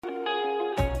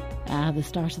The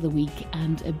start of the week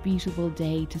and a beautiful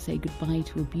day to say goodbye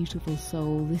to a beautiful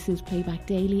soul. This is Playback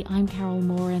Daily. I'm Carol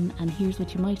Moran, and here's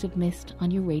what you might have missed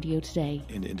on your radio today.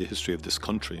 In the history of this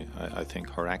country, I think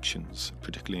her actions,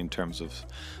 particularly in terms of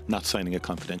not signing a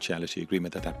confidentiality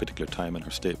agreement at that particular time, and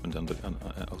her statement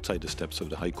outside the steps of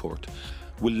the High Court,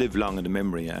 will live long in the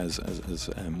memory as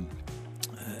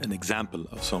an example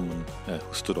of someone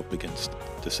who stood up against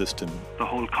the system. The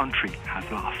whole country has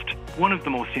lost one of the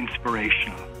most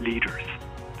inspirational leaders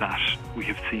that we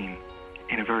have seen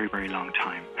in a very, very long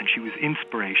time. And she was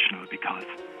inspirational because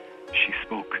she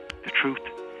spoke the truth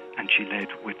and she led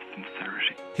with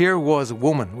sincerity. Here was a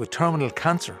woman with terminal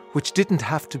cancer, which didn't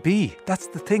have to be. That's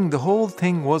the thing. The whole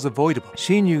thing was avoidable.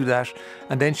 She knew that,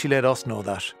 and then she let us know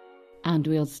that. And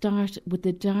we'll start with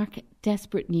the dark,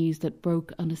 desperate news that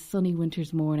broke on a sunny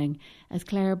winter's morning as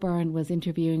Claire Byrne was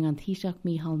interviewing on Taoiseach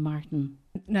Micheál Martin.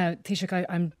 Now, Taoiseach,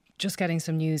 I'm just getting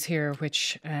some news here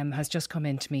which has just come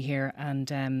into me here,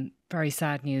 and very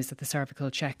sad news that the cervical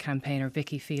check campaigner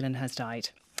Vicky Phelan has died.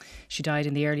 She died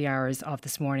in the early hours of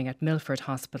this morning at Milford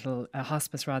Hospice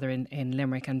in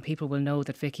Limerick, and people will know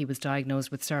that Vicky was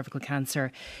diagnosed with cervical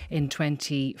cancer in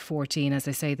 2014. As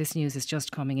I say, this news is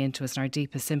just coming into us, and our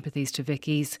deepest sympathies to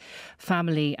Vicky's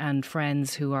family and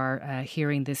friends who are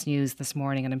hearing this news this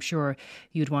morning. And I'm sure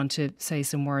you'd want to say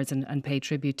some words and pay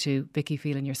tribute to Vicky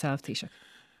Phelan yourself, Taoiseach.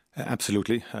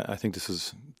 Absolutely. I think this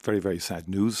is very, very sad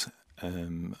news.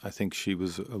 I think she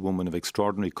was a woman of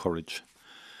extraordinary courage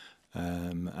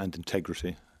and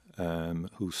integrity,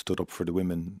 who stood up for the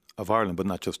women of Ireland, but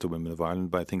not just the women of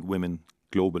Ireland, but I think women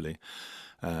globally.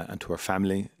 And to her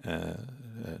family,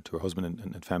 to her husband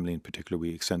and family in particular,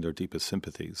 we extend our deepest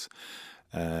sympathies.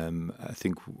 I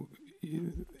think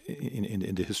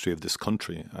in the history of this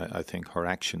country, I think her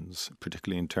actions,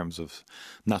 particularly in terms of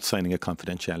not signing a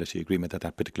confidentiality agreement at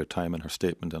that particular time, and her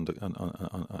statement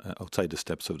outside the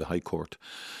steps of the High Court,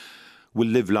 will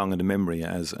live long in the memory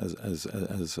as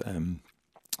an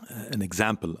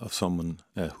example of someone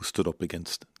who stood up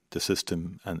against the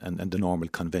system and the normal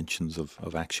conventions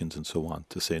of actions and so on,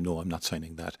 to say, no, I'm not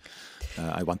signing that.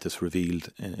 I want this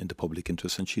revealed in the public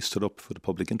interest, and she stood up for the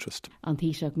public interest. On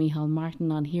Taoiseach Micheál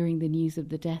Martin, on hearing the news of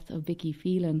the death of Vicky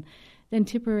Phelan, then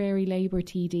Tipperary Labour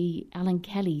TD Alan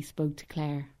Kelly spoke to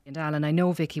Claire. And Alan, I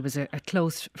know Vicky was a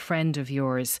close friend of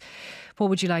yours. What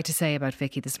would you like to say about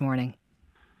Vicky this morning?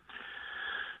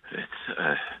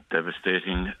 It's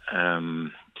devastating.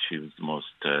 She was the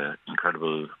most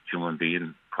incredible human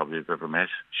being probably I've ever met.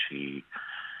 She,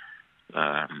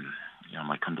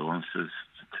 my condolences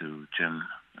to Jim,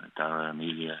 Dara,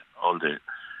 Amelia, all the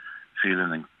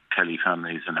Phelan and Kelly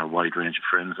families and her wide range of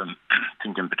friends. And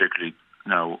thinking particularly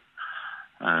now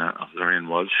of Lorraine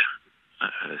Walsh,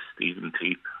 Stephen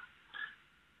Teep,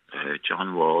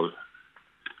 John Wall.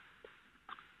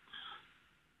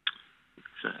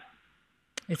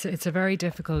 It's a very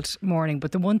difficult morning,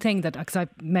 but the one thing that, because I've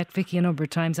met Vicky a number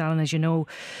of times, Alan, as you know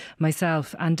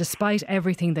myself, and despite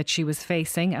everything that she was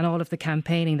facing and all of the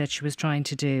campaigning that she was trying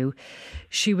to do,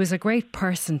 she was a great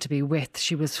person to be with.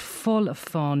 She was full of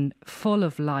fun, full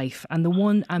of life, and the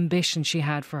one ambition she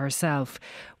had for herself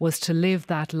was to live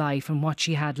that life and what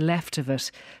she had left of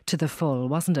it to the full,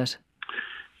 wasn't it?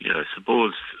 Yeah, I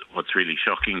suppose what's really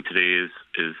shocking today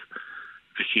is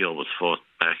Vicky always fought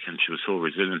back, and she was so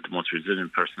resilient, the most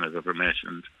resilient person I've ever met.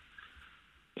 And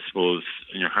I suppose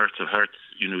in your heart of hearts,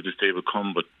 you knew this day would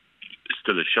come, but it's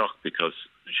still a shock because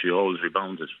she always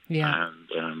rebounded. Yeah.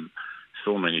 And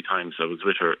so many times I was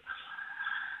with her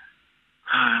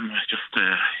just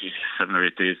 7 or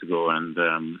 8 days ago, and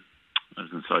I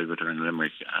was inside with her in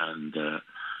Limerick, and I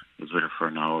was with her for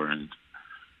an hour, and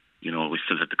we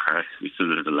still had the crack, we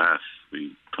still had the laugh,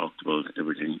 we talked about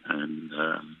everything, and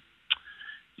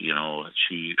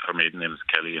her maiden name is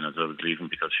Kelly, and as I was leaving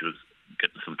because she was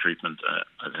getting some treatment,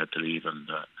 I had to leave, and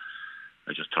I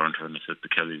just turned to her and I said, the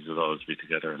Kellys will always be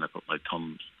together, and I put my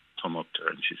thumb up to her,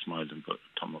 and she smiled and put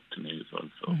a thumb up to me as well.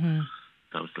 So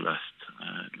that was the last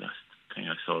thing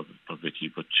I saw of Vicky.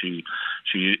 But she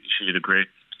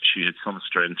had some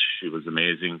strength. She was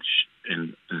amazing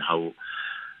in how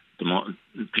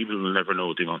people will never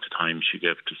know the amount of time she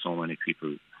gave to so many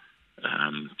people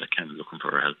that came looking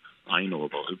for her help. I know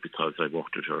about it because I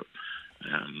worked with her.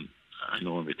 I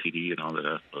know her with TD and all of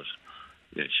that, but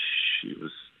yeah, she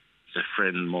was a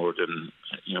friend more than,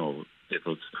 it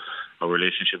was, our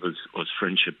relationship was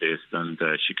friendship based, and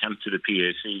she came to the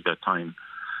PAC that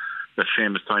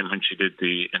famous time when she did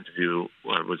the interview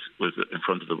was in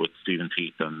front of it with Stephen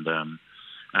Teep, and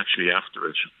actually after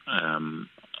it,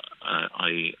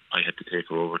 I had to take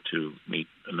her over to meet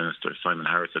the Minister, Simon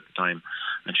Harris, at the time,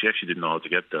 and she actually didn't know how to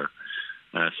get there.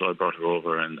 So I brought her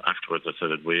over, and afterwards I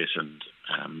said I'd wait and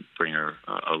bring her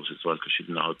out as well, because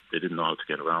they didn't know how to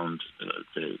get around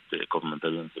the government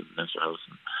buildings in Leinster House.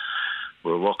 And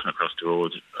we were walking across the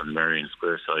road on Marion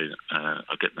Square side.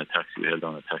 I get in a taxi, we held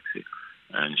on a taxi,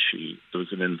 and it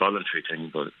was an involuntary thing,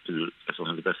 but it's one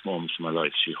of the best moments of my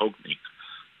life. She hugged me,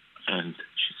 and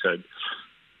she said,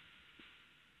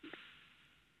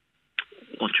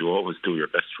 "Won't you always do your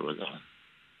best for us all?"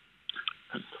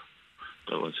 And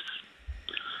that was...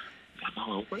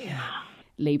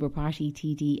 Labour Party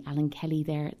TD Alan Kelly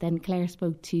there. Then Claire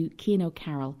spoke to Cian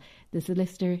O'Carroll, the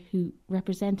solicitor who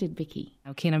represented Vicky.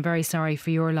 Now, Cian, I'm very sorry for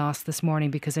your loss this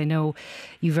morning, because I know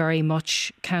you very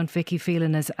much count Vicky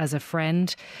Phelan as a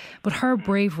friend. But her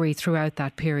bravery throughout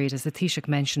that period, as the Taoiseach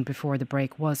mentioned before the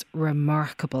break, was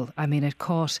remarkable. I mean, it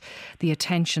caught the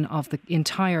attention of the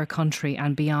entire country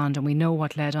and beyond, and we know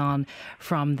what led on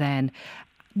from then.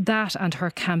 That and her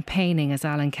campaigning, as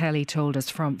Alan Kelly told us,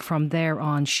 from there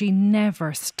on, she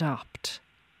never stopped.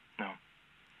 No.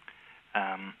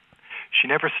 She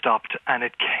never stopped, and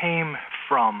it came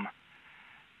from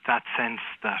that sense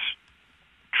that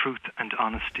truth and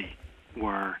honesty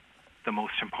were the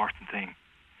most important thing.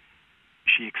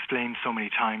 She explained so many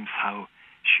times how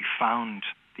she found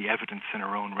the evidence in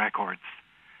her own records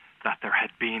that there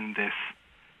had been this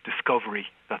discovery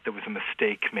that there was a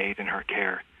mistake made in her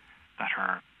care, that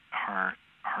her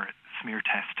smear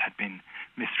test had been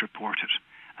misreported,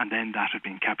 and then that had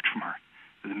been kept from her.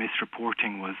 The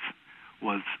misreporting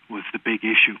was the big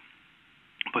issue,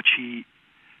 but she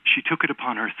took it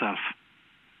upon herself.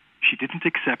 She didn't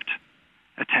accept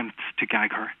attempts to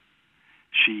gag her.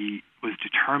 She was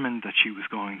determined that she was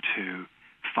going to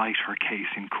fight her case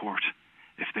in court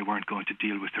if they weren't going to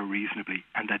deal with her reasonably,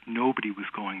 and that nobody was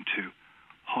going to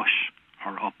hush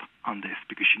her up on this,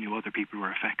 because she knew other people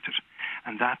were affected.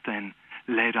 And that then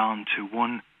led on to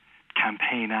one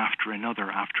campaign after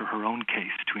another after her own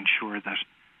case to ensure that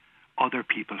other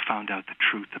people found out the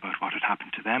truth about what had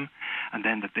happened to them, and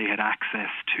then that they had access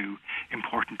to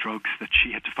important drugs that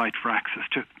she had to fight for access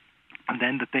to, and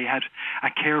then that they had a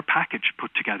care package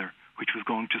put together which was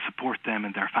going to support them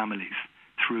and their families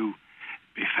through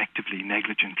effectively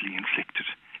negligently inflicted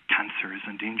cancers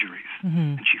and injuries.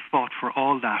 Mm-hmm. And she fought for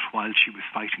all that while she was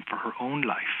fighting for her own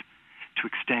life, to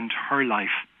extend her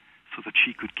life so that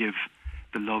she could give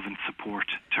the love and support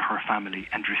to her family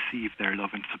and receive their love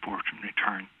and support in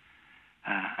return.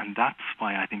 And that's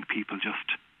why I think people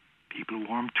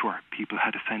warmed to her. People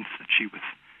had a sense that she was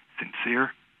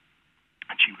sincere,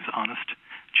 and she was honest,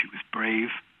 she was brave,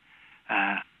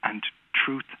 and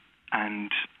truth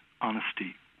and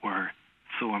honesty were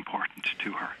so important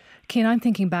to her. Cian, I'm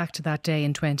thinking back to that day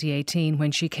in 2018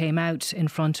 when she came out in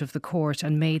front of the court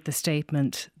and made the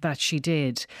statement that she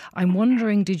did. I'm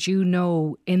wondering, did you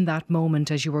know in that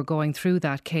moment, as you were going through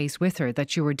that case with her,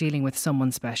 that you were dealing with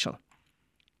someone special?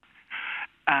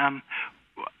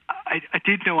 I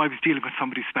did know I was dealing with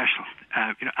somebody special.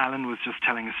 Alan was just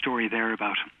telling a story there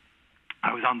about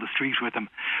I was on the street with him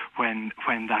when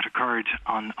that occurred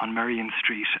on Merrion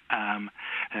Street.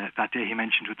 That day he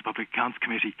mentioned with the Public Accounts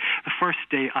Committee. The first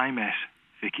day I met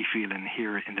Vicky Phelan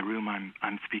here in the room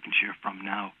I'm speaking to you from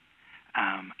now,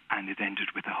 and it ended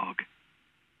with a hug.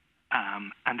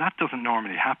 And that doesn't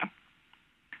normally happen.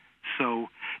 So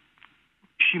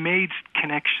she made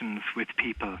connections with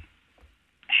people.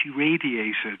 She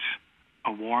radiated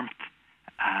a warmth,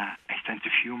 a sense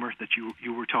of humour that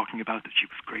you were talking about, that she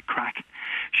was great crack.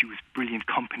 She was brilliant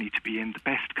company to be in, the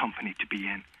best company to be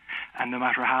in. And no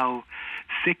matter how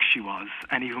sick she was,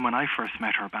 and even when I first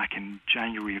met her back in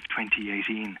January of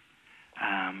 2018,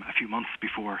 a few months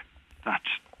before that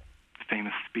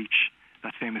famous speech,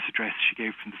 that famous address she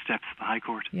gave from the steps of the High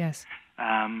Court. Yes.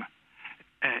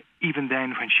 Even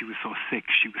then, when she was so sick,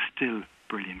 she was still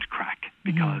brilliant crack,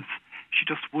 because she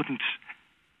just wouldn't...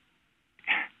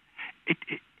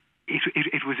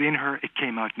 It was in her. It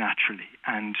came out naturally,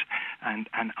 and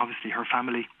obviously her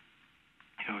family,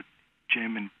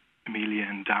 Jim and Amelia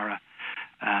and Dara,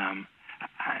 and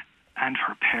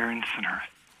her parents and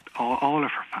all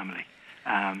of her family.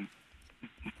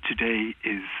 Today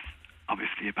is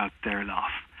obviously about their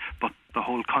loss, but the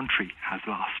whole country has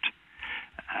lost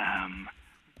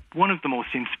one of the most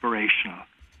inspirational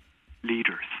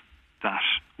leaders that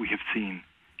we have seen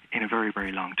in a very,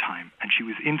 very long time. And she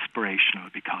was inspirational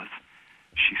because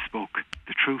she spoke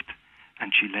the truth,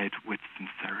 and she led with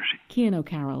sincerity. Cian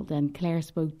O'Carroll. Then Claire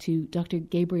spoke to Dr.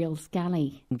 Gabriel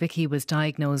Scally. Vicky was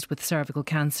diagnosed with cervical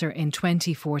cancer in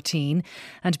 2014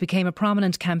 and became a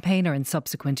prominent campaigner in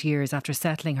subsequent years after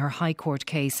settling her High Court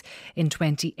case in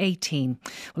 2018.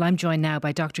 Well, I'm joined now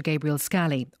by Dr. Gabriel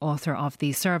Scally, author of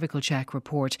the Cervical Check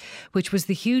Report, which was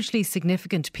the hugely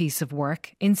significant piece of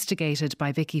work instigated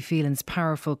by Vicky Phelan's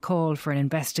powerful call for an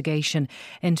investigation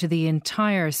into the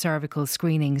entire cervical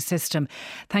screening system.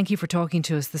 Thank you for talking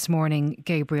to us this morning,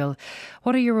 Gabriel.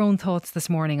 What are your own thoughts this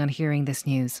morning on hearing this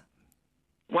news?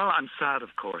 Well, I'm sad,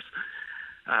 of course.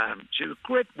 She's a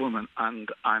great woman, and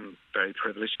I'm very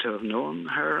privileged to have known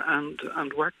her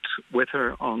and worked with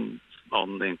her on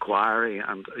the inquiry,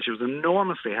 and she was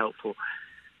enormously helpful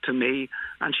to me,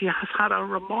 and she has had a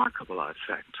remarkable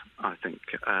effect, I think.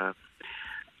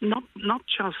 Not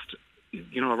just,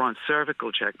 around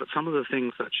cervical check, but some of the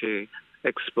things that she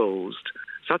exposed,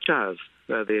 such as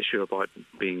the issue about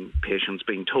patients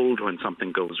being told when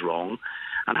something goes wrong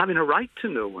and having a right to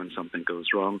know when something goes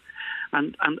wrong.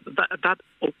 And that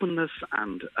openness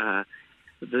and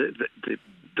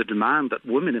the demand that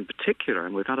women in particular,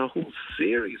 and we've had a whole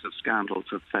series of scandals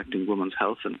affecting women's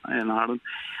health in Ireland,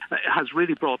 has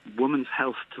really brought women's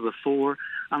health to the fore.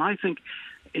 And I think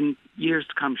in years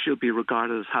to come she'll be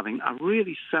regarded as having a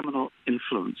really seminal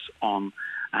influence on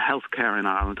healthcare in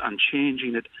Ireland and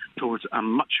changing it towards a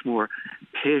much more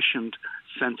patient,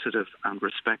 sensitive and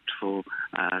respectful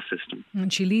system.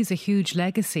 And she leaves a huge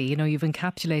legacy. You've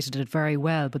encapsulated it very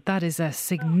well, but that is a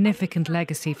significant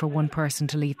legacy for one person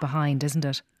to leave behind, isn't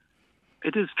it?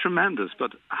 It is tremendous,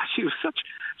 but she was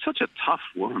such a tough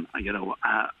woman,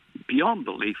 beyond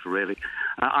belief, really.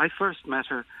 I first met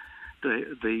her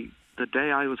the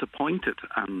day I was appointed,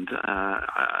 and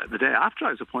the day after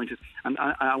I was appointed, and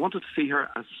I wanted to see her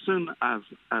as soon as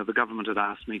the government had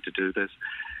asked me to do this.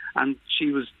 And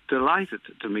she was delighted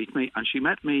to meet me, and she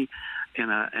met me in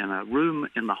a room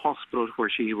in the hospital where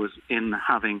she was in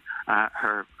having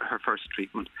her first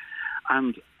treatment.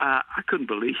 And I couldn't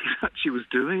believe that she was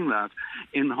doing that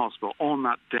in the hospital on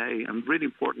that day, and really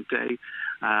important day,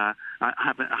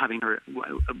 having her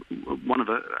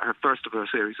her first of a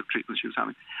series of treatments she was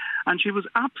having. And she was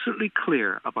absolutely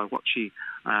clear about what she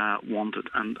wanted,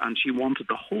 and she wanted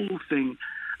the whole thing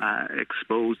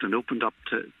exposed and opened up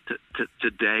to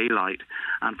daylight,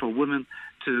 and for women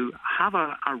to have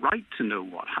a right to know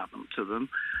what happened to them,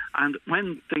 and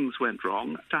when things went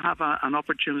wrong, to have an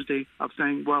opportunity of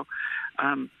saying, well,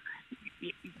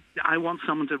 I want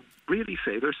someone to really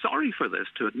say they're sorry for this,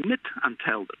 to admit and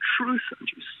tell the truth. And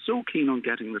she was so keen on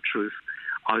getting the truth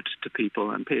out to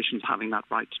people and patients having that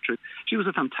right to truth. She was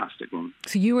a fantastic woman.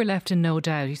 So you were left in no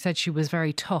doubt. You said she was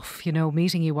very tough,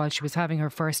 meeting you while she was having her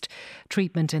first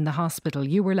treatment in the hospital.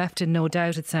 You were left in no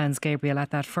doubt, it sounds, Gabriel,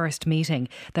 at that first meeting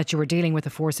that you were dealing with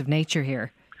a force of nature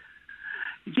here.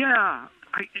 Yeah,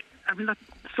 I mean,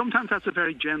 sometimes that's a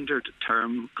very gendered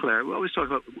term, Claire. We always talk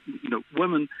about,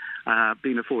 women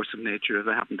being a force of nature if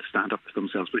they happen to stand up for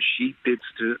themselves. But she did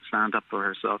stand up for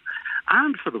herself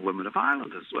and for the women of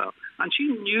Ireland as well. And she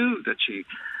knew that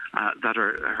that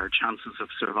her chances of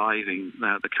surviving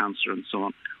the cancer and so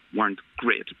on weren't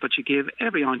great. But she gave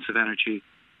every ounce of energy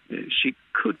she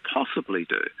could possibly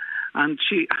do. And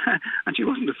she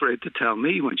wasn't afraid to tell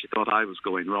me when she thought I was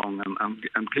going wrong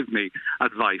and give me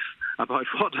advice about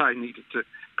what I needed to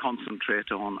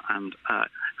concentrate on and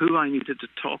who I needed to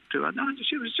talk to. And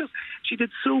she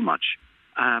did so much,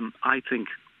 I think.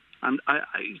 And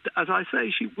as I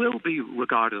say, she will be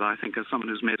regarded, I think, as someone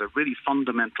who's made a really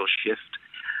fundamental shift.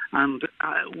 And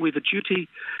with a duty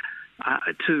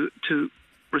to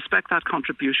respect that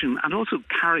contribution and also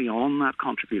carry on that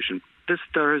contribution. This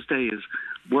Thursday is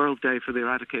World Day for the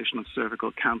Eradication of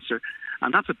Cervical Cancer,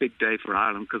 and that's a big day for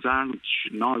Ireland because Ireland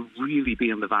should now really be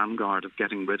in the vanguard of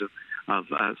getting rid of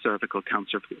cervical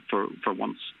cancer for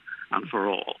once and for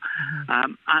all.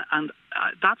 Mm-hmm. And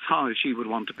that's how she would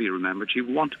want to be remembered. She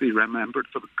would want to be remembered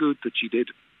for the good that she did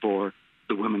for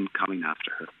the women coming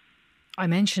after her. I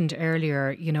mentioned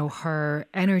earlier, her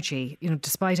energy,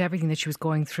 despite everything that she was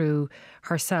going through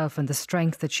herself and the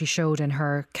strength that she showed in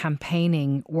her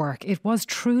campaigning work. It was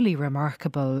truly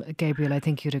remarkable, Gabriel, I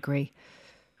think you'd agree.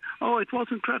 Oh, it was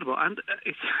incredible. And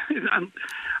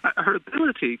her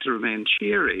ability to remain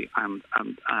cheery and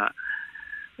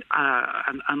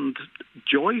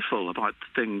joyful about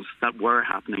things that were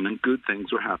happening and good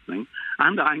things were happening,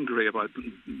 and angry about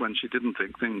when she didn't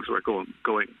think things were going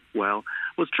well,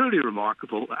 was truly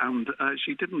remarkable. And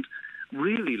she didn't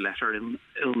really let her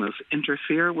illness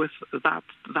interfere with that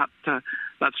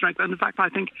strength. And in fact, I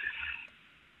think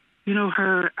you know,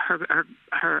 her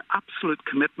absolute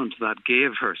commitment to that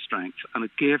gave her strength, and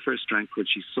it gave her strength when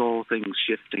she saw things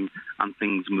shifting and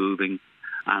things moving,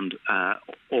 and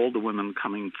all the women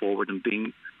coming forward and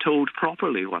being told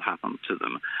properly what happened to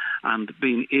them, and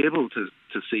being able to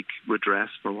seek redress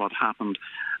for what happened,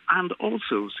 and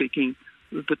also seeking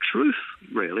the truth,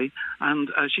 really. And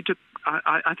I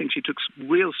think she took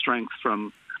real strength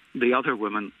from the other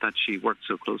women that she worked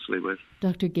so closely with.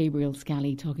 Dr. Gabriel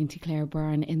Scally talking to Claire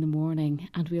Byrne in the morning,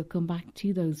 and we'll come back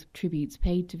to those tributes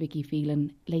paid to Vicky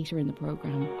Phelan later in the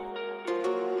programme.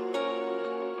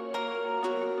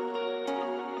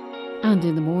 And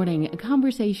in the morning, a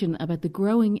conversation about the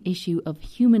growing issue of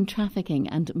human trafficking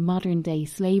and modern-day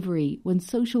slavery when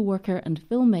social worker and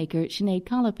filmmaker Sinead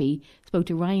Colopy spoke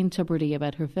to Ryan Tubridy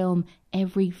about her film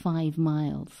Every 5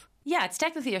 Miles. Yeah, it's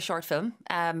technically a short film,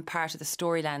 part of the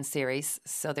Storyland series.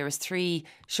 So there was 3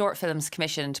 short films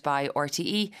commissioned by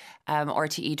RTE,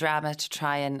 RTE Drama, to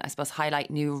try and, I suppose,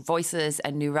 highlight new voices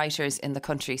and new writers in the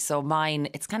country. So mine,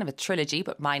 it's kind of a trilogy,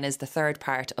 but mine is the 3rd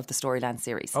part of the Storyland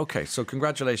series. OK, so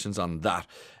congratulations on that.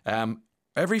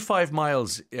 Every 5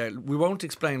 Miles, we won't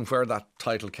explain where that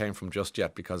title came from just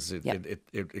yet, because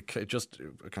it just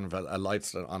kind of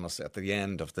alights on us at the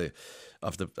end of the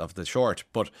short.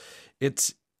 But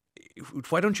it's...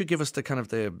 Why don't you give us the kind of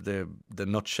the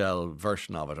nutshell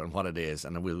version of it and what it is,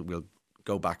 and we'll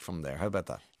go back from there. How about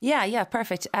that? Yeah,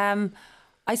 perfect.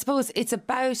 I suppose it's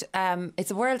about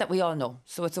it's a world that we all know.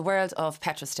 So it's a world of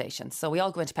petrol stations. So we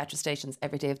all go into petrol stations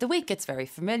every day of the week. It's a very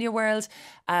familiar world.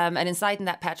 And inside in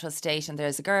that petrol station,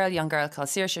 there's a young girl called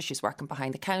Saoirse. She's working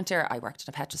behind the counter. I worked in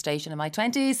a petrol station in my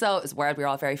 20s, so it's a world we're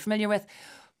all very familiar with.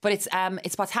 But it's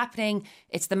what's happening.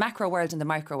 It's the macro world and the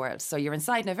micro world. So you're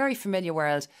inside in a very familiar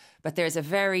world, but there's a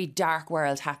very dark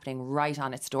world happening right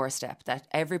on its doorstep that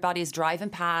everybody's driving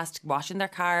past, washing their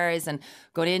cars and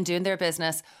going in, doing their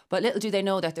business. But little do they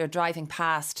know that they're driving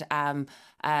past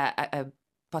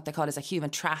what they call is a human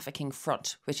trafficking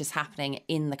front, which is happening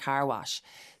in the car wash.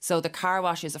 So the car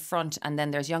wash is a front, and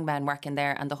then there's young men working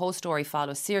there, and the whole story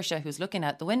follows Saoirse, who's looking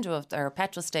out the window of their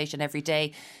petrol station every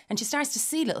day, and she starts to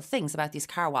see little things about these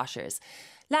car washers.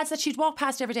 Lads that she'd walk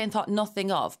past every day and thought nothing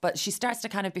of, but she starts to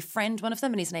kind of befriend one of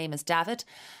them, and his name is David,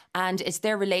 and it's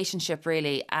their relationship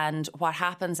really. And what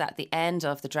happens at the end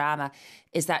of the drama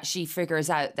is that she figures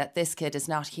out that this kid is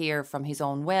not here from his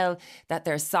own will, that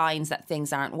there's signs that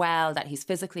things aren't well, that he's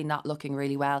physically not looking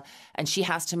really well, and she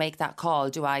has to make that call.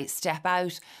 Do I step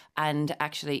out and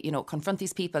actually, confront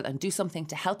these people and do something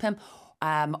to help him?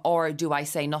 Or do I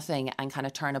say nothing and kind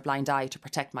of turn a blind eye to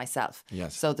protect myself?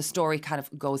 Yes. So the story kind of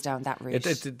goes down that route.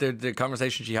 The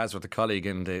conversation she has with a colleague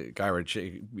in the garage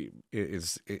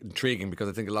is intriguing, because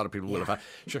I think a lot of people will have had,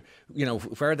 sure,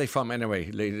 where are they from anyway?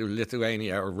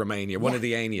 Lithuania or Romania, one of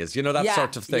the Anias, that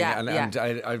sort of thing. And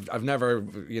I've never,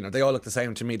 they all look the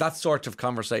same to me. That sort of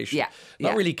conversation.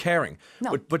 Not really caring.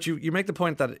 No. But you make the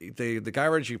point that the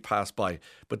garage you pass by,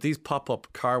 but these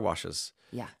pop-up car washes,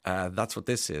 that's what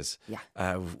this is.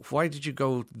 Why did you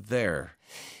go there?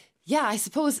 Yeah, I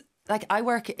suppose, I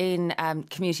work in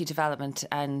community development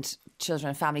and children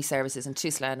and family services in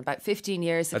Tusla, and about 15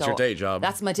 years ago... That's your day job?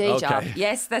 That's my day job.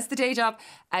 Yes, that's the day job.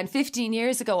 And 15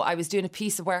 years ago, I was doing a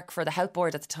piece of work for the Health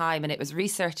Board at the time, and it was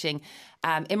researching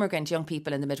immigrant young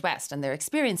people in the Midwest and their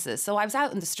experiences. So I was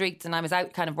out in the streets, and I was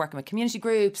out kind of working with community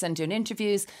groups and doing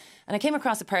interviews, and I came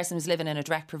across a person who's living in a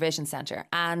direct provision centre,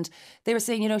 and they were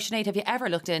saying, Sinead, have you ever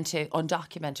looked into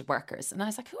undocumented workers? And I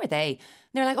was like, who are they?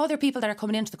 And they're like, they're people that are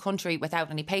coming into the country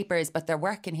without any papers, but they're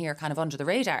working here kind of under the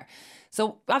radar.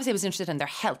 So obviously I was interested in their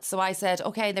health. So I said,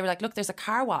 okay. They were like, look, there's a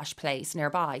car wash place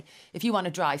nearby. If you want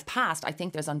to drive past, I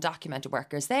think there's undocumented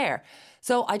workers there.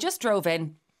 So I just drove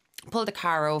in, pulled the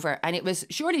car over, and it was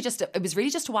really just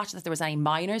to watch that there was any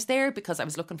minors there, because I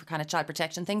was looking for kind of child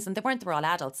protection things, and they weren't, they were all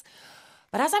adults.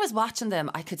 But as I was watching them,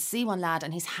 I could see one lad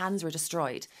and his hands were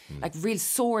destroyed, like real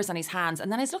sores on his hands. And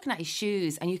then I was looking at his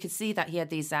shoes, and you could see that he had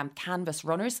these canvas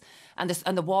runners, and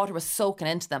the water was soaking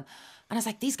into them. And I was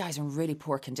like, these guys are in really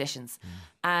poor conditions.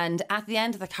 And at the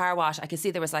end of the car wash, I could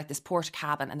see there was this porta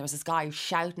cabin, and there was this guy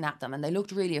shouting at them, and they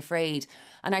looked really afraid.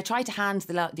 And I tried to hand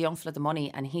the young fella the money,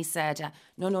 and he said,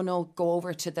 no, go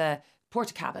over to the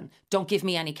porta cabin, don't give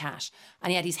me any cash.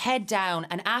 And he had his head down,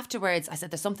 and afterwards I said,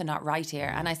 there's something not right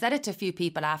here. And I said it to a few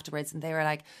people afterwards, and they were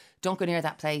like, don't go near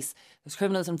that place, there's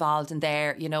criminals involved in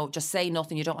there, just say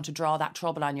nothing, you don't want to draw that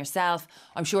trouble on yourself.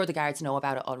 I'm sure the guards know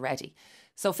about it already.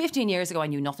 So 15 years ago, I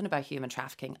knew nothing about human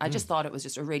trafficking. I just thought it was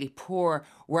just a really poor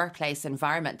workplace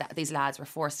environment that these lads were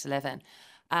forced to live in.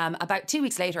 About 2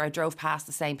 weeks later, I drove past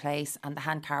the same place, and the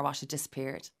hand car wash had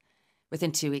disappeared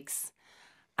within 2 weeks.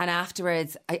 And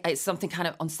afterwards, something kind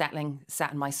of unsettling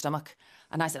sat in my stomach.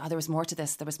 And I said, there was more to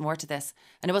this. There was more to this.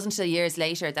 And it wasn't until years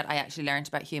later that I actually learned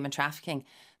about human trafficking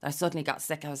that I suddenly got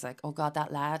sick. I was like, oh God,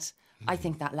 that lad. I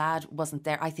think that lad wasn't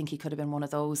there. I think he could have been one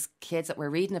of those kids that we're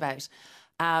reading about.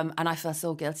 And I felt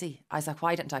so guilty. I was like,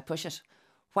 why didn't I push it?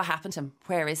 What happened to him?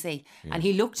 Where is he? Yeah. And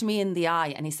he looked me in the eye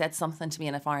and he said something to me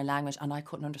in a foreign language and I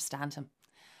couldn't understand him.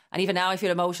 And even now I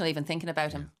feel emotional even thinking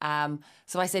about him.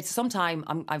 So I said,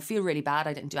 sometime I feel really bad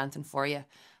I didn't do anything for you.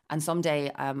 And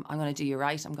someday I'm going to do you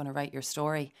right. I'm going to write your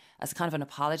story as kind of an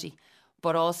apology.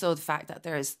 But also the fact that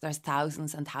there's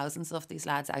thousands and thousands of these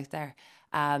lads out there,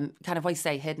 kind of what you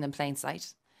say, hidden in plain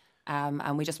sight.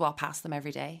 And we just walk past them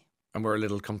every day. And we're a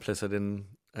little complicit in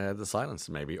the silence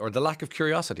maybe, or the lack of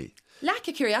curiosity. Lack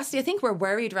of curiosity. I think we're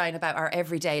worried, Ryan, about our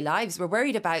everyday lives. We're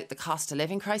worried about the cost of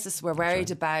living crisis. We're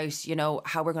worried about,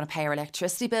 how we're going to pay our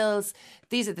electricity bills.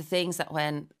 These are the things that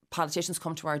when politicians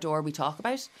come to our door, we talk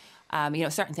about.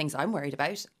 Certain things I'm worried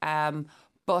about.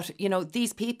 But,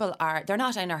 these people they're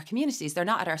not in our communities. They're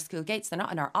not at our school gates. They're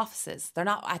not in our offices. They're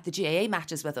not at the GAA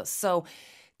matches with us. So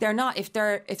they're not, if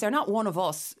they're not one of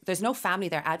us, there's no family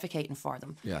there advocating for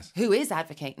them. Yes. Who is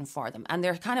advocating for them? And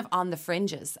they're kind of on the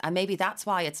fringes. And maybe that's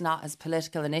why it's not as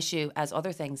political an issue as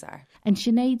other things are. And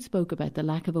Sinead spoke about the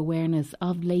lack of awareness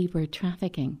of labour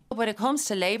trafficking. When it comes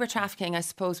to labour trafficking, I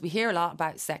suppose we hear a lot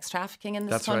about sex trafficking in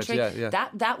this country. Right, yeah.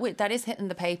 That is hitting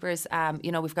the papers.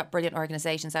 We've got brilliant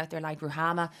organisations out there like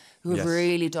Ruhama who have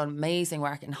really done amazing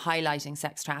work in highlighting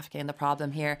sex trafficking and the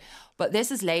problem here. But this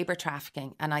is labour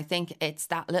trafficking, and I think it's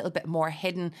that little bit more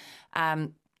hidden.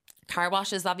 Car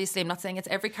washes, obviously, I'm not saying it's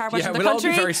every car wash in the country. Yeah, we'll all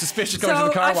be very suspicious going to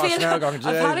the car wash now.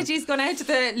 Apologies going out to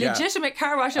the legitimate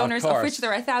car wash owners, of which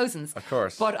there are thousands. Of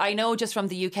course. But I know just from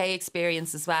the UK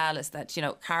experience as well, is that,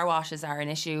 car washes are an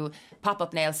issue,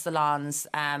 pop-up nail salons,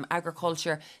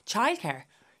 agriculture, childcare.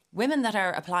 Women that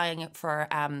are applying for,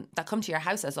 that come to your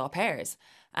house as au pairs,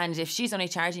 and if she's only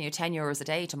charging you €10 a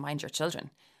day to mind your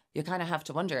children, you kind of have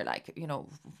to wonder,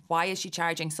 why is she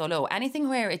charging so low? Anything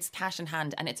where it's cash in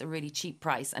hand and it's a really cheap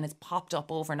price and it's popped up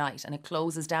overnight and it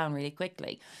closes down really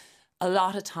quickly, a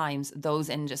lot of times those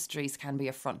industries can be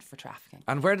a front for trafficking.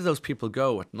 And where do those people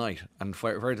go at night? And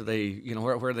where do they,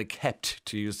 where are they kept,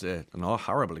 to use an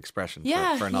horrible expression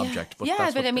for an object? But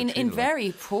in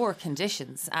very poor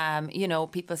conditions.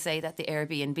 People say that the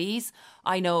Airbnbs,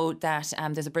 I know that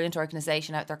there's a brilliant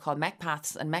organisation out there called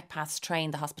MECPaths, and MECPaths train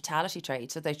the hospitality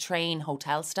trade. So they train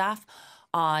hotel staff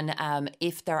on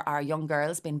if there are young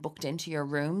girls being booked into your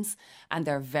rooms and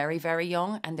they're very, very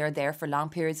young and they're there for long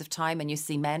periods of time and you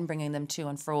see men bringing them to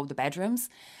and fro the bedrooms.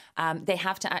 They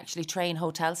have to actually train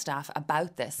hotel staff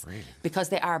about this because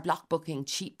they are block booking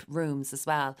cheap rooms as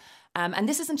well. And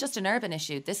this isn't just an urban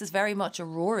issue. This is very much a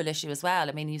rural issue as well.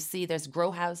 I mean, you see there's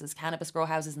grow houses, cannabis grow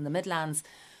houses in the Midlands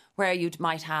where you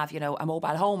might have, a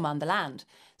mobile home on the land.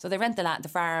 So they rent the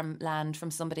farm land from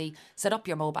somebody, set up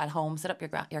your mobile home, set up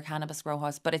your cannabis grow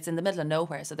house, but it's in the middle of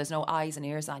nowhere, so there's no eyes and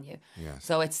ears on you. Yes.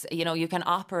 So it's, you can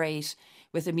operate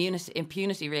with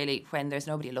impunity really when there's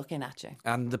nobody looking at you.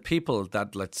 And the people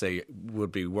that, let's say,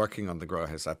 would be working on the grow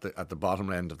house at the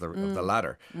bottom end of the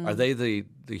ladder, are they the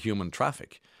human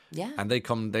traffic? Yeah. And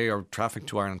they are trafficked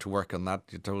to Ireland to work on that,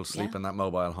 to sleep in that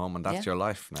mobile home, and that's your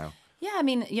life now. Yeah, I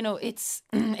mean, it's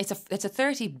a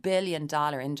 $30 billion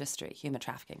industry, human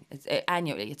trafficking.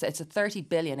 Annually, it's a $30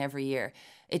 billion every year.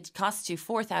 It costs you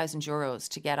 €4,000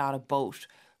 to get on a boat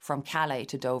from Calais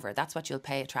to Dover. That's what you'll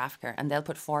pay a trafficker, and they'll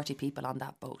put 40 people on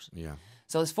that boat. Yeah.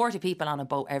 So there's 40 people on a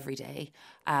boat every day,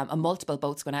 and multiple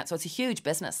boats going out. So it's a huge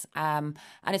business, and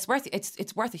it's worth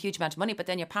a huge amount of money. But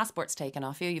then your passport's taken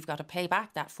off you. You've got to pay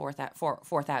back that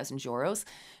 €4,000.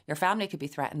 Your family could be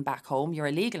threatened back home. You're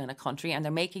illegal in a country, and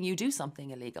they're making you do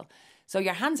something illegal. So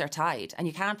your hands are tied, and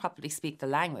you can't properly speak the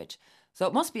language. So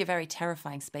it must be a very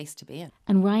terrifying space to be in.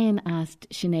 And Ryan asked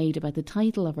Sinead about the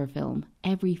title of her film,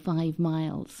 Every 5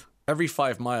 Miles. Every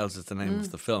 5 Miles is the name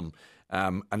of the film.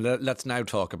 And let's now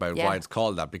talk about why it's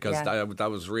called that, because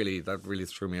that really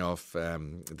threw me off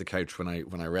the couch when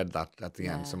I read that at the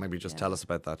end. So maybe just tell us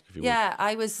about that, if you would. Yeah,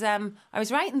 I was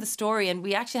writing the story, and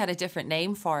we actually had a different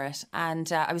name for it.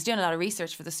 And I was doing a lot of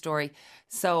research for the story,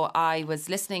 so I was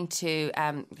listening to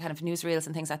kind of newsreels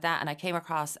and things like that, and I came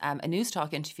across a News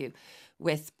Talk interview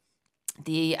with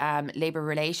the Labour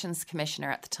Relations Commissioner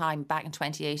at the time, back in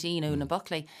 2018, Una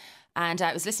Buckley. And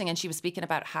I was listening, and she was speaking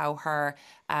about how her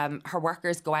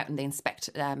workers go out and they inspect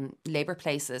labour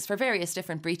places for various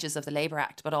different breaches of the Labour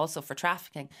Act, but also for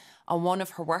trafficking. And one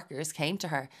of her workers came to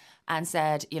her and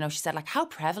said, she said, how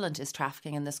prevalent is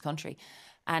trafficking in this country?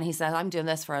 And he says, I'm doing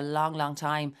this for a long, long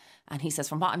time. And he says,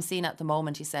 from what I'm seeing at the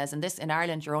moment, he says, in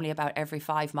Ireland, you're only about every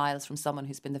 5 miles from someone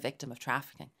who's been the victim of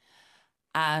trafficking.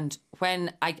 And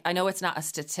when I know it's not a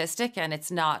statistic and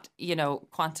it's not,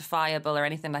 quantifiable or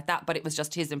anything like that, but it was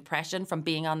just his impression from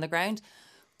being on the ground.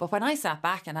 But when I sat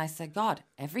back and I said, God,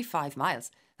 every 5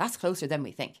 miles, that's closer than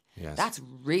we think. Yes. That's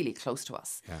really close to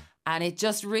us. Yeah. And it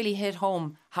just really hit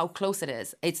home how close it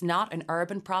is. It's not an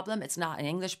urban problem. It's not an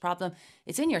English problem.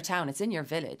 It's in your town. It's in your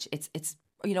village. It's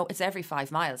every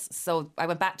 5 miles. So I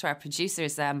went back to our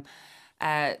producers,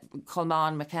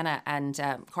 Colman McKenna and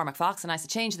Cormac Fox, and I said,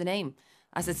 change the name.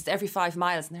 I said, it's every 5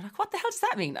 miles. And they're like, what the hell does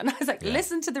that mean? And I was like,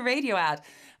 listen to the radio ad.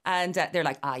 And they're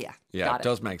like, yeah, it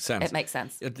does make sense. It makes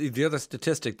sense. The other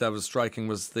statistic that was striking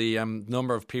was the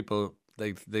number of people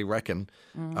they reckon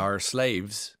are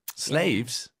slaves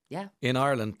in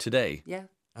Ireland today. Yeah.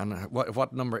 And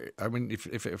what number? I mean,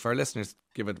 if our listeners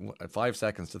give it 5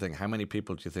 seconds to think, how many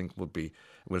people do you think would be?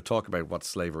 We'll talk about what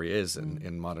slavery is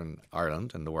in modern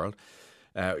Ireland and the world.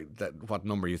 What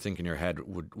number you think in your head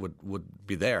would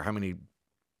be there? How many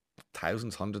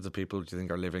thousands, hundreds of people do you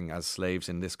think are living as slaves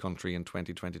in this country in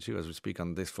 2022 as we speak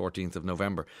on this 14th of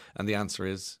November? And the answer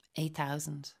is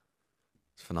 8,000.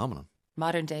 It's phenomenal.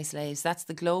 Modern day slaves. That's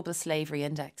the Global Slavery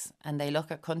Index. And they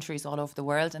look at countries all over the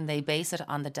world and they base it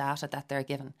on the data that they're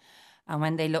given. And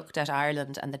when they looked at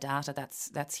Ireland and the data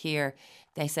that's here,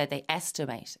 they said they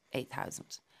estimate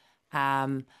 8,000.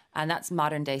 And that's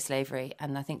modern day slavery.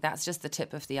 And I think that's just the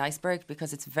tip of the iceberg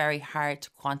because it's very hard to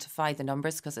quantify the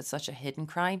numbers because it's such a hidden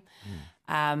crime.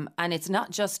 And it's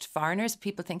not just foreigners.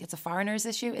 People think it's a foreigners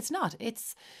issue. It's not.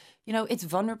 It's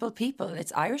vulnerable people.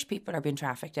 It's Irish people are being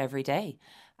trafficked every day.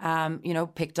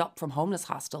 Picked up from homeless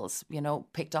hostels,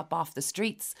 picked up off the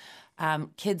streets.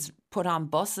 Kids put on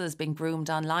buses, being groomed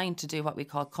online to do what we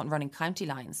call running county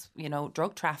lines,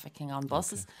 drug trafficking on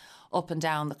buses up and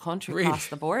down the country, across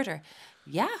the border.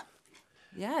 Yeah.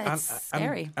 Yeah, it's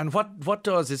scary. And what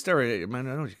is there, I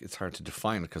know it's hard to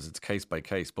define because it's case by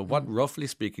case, but what, roughly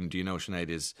speaking, do you know,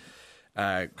 Sinead,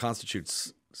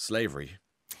 constitutes slavery?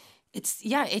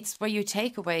 It's where you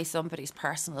take away somebody's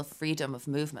personal freedom of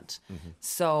movement.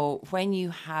 So when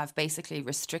you have basically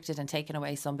restricted and taken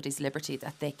away somebody's liberty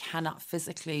that they cannot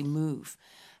physically move,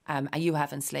 and you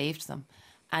have enslaved them.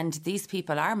 And these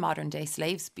people are modern day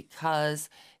slaves because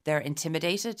they're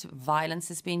intimidated,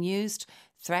 violence is being used,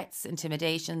 threats,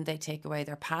 intimidation, they take away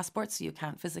their passports so you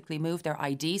can't physically move, their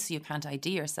ID so you can't ID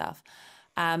yourself.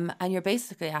 And you're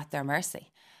basically at their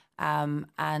mercy.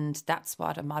 And that's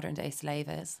what a modern day slave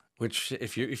is. Which,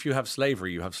 if you have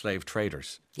slavery, you have slave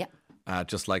traders. Yeah.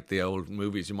 Just like the old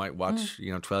movies you might watch,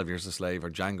 12 Years a Slave or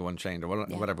Django Unchained or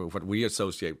whatever, what we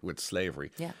associate with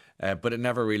slavery. Yeah. But it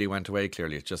never really went away,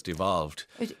 clearly. It just evolved.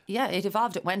 It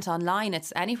evolved. It went online.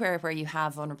 It's anywhere where you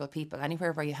have vulnerable people,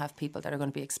 anywhere where you have people that are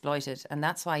going to be exploited. And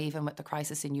that's why even with the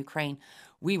crisis in Ukraine,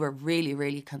 we were really,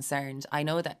 really concerned. I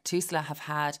know that TUSLA have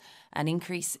had an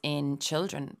increase in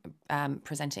children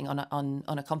presenting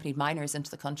unaccompanied minors into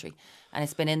the country. And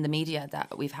it's been in the media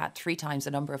that we've had 3 times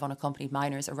the number of unaccompanied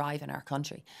minors arrive in our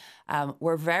country.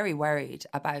 We're very worried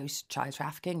about child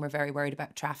trafficking. We're very worried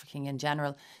about trafficking in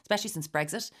general, especially since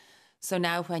Brexit. So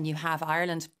now when you have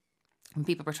Ireland, when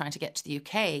people were trying to get to the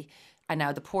UK, and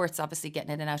now the ports obviously getting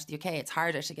in and out of the UK, it's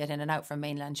harder to get in and out from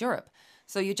mainland Europe.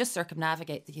 So you just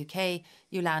circumnavigate the UK,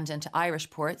 you land into Irish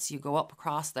ports, you go up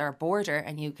across their border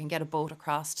and you can get a boat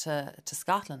across to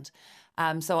Scotland.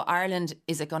 So Ireland,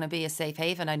 is it going to be a safe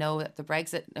haven? I know at the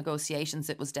Brexit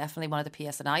negotiations, it was definitely one of the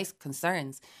PSNI's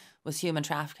concerns was human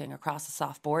trafficking across the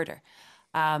soft border.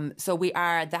 So we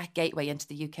are that gateway into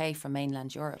the UK from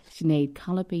mainland Europe. Sinead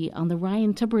Colopy on the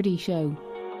Ryan Tubridy Show.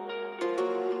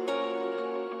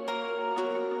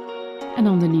 And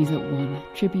on the news at 1,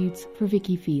 tributes for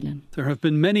Vicky Phelan. There have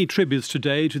been many tributes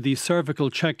today to the cervical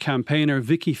check campaigner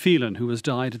Vicky Phelan, who has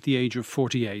died at the age of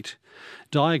 48.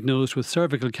 Diagnosed with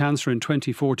cervical cancer in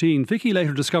 2014, Vicky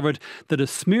later discovered that a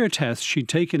smear test she'd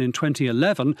taken in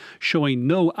 2011 showing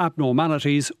no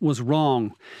abnormalities was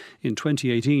wrong. In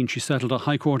 2018, she settled a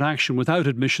High Court action without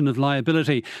admission of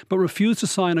liability, but refused to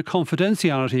sign a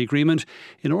confidentiality agreement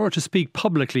in order to speak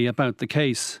publicly about the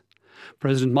case.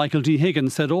 President Michael D.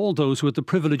 Higgins said all those who had the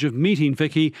privilege of meeting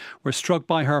Vicky were struck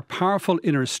by her powerful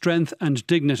inner strength and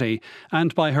dignity,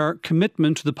 and by her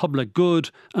commitment to the public good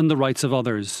and the rights of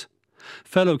others.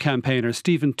 Fellow campaigner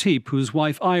Stephen Teep, whose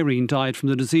wife Irene died from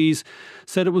the disease,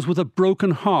 said it was with a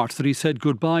broken heart that he said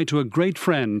goodbye to a great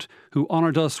friend who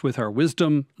honoured us with her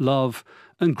wisdom, love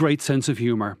and great sense of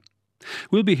humour.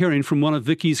 We'll be hearing from one of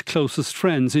Vicky's closest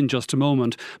friends in just a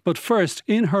moment. But first,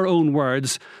 in her own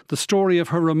words, the story of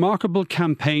her remarkable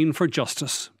campaign for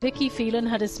justice. Vicky Phelan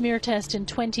had a smear test in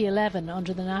 2011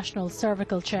 under the National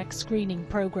Cervical Check Screening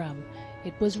Programme.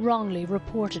 It was wrongly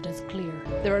reported as clear.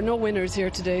 There are no winners here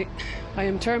today. I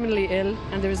am terminally ill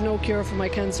and there is no cure for my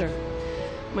cancer.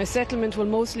 My settlement will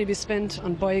mostly be spent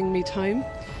on buying me time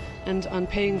and on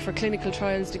paying for clinical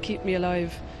trials to keep me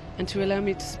alive and to allow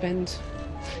me to spend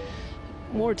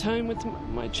more time with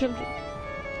my children.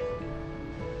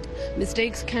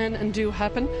 Mistakes can and do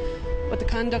happen, but the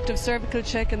conduct of cervical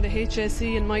check and the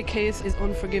HSE in my case is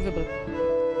unforgivable.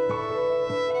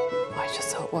 I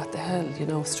just thought, what the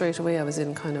hell, straight away I was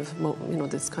in kind of,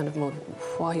 this kind of mode,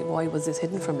 why was this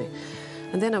hidden from me?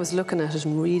 And then I was looking at it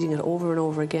and reading it over and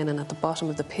over again, and at the bottom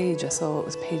of the page I saw it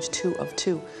was page 2 of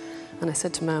 2. And I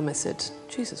said to Mum, I said,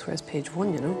 Jesus, where's page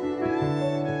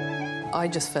 1, I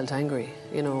just felt angry,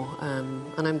 and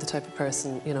I'm the type of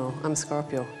person, I'm a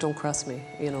Scorpio, don't cross me,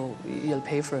 you'll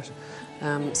pay for it.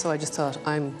 So I just thought,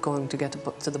 I'm going to get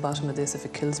to the bottom of this if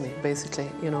it kills me, basically,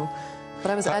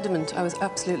 But I was adamant, I was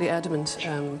absolutely adamant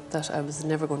that I was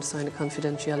never going to sign a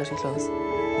confidentiality clause.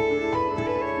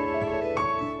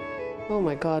 Oh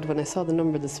my God, when I saw the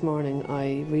number this morning,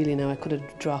 I could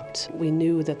have dropped. We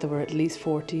knew that there were at least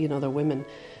 14 other women,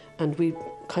 and we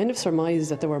kind of surmised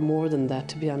that there were more than that,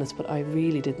 to be honest, but I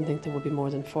really didn't think there would be more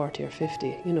than 40 or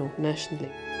 50, nationally.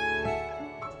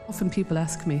 Often people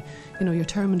ask me, you're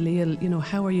terminally ill,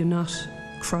 how are you not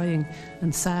crying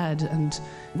and sad? And,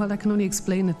 well, I can only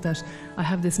explain it that I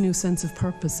have this new sense of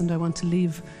purpose and I want to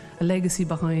leave a legacy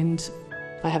behind.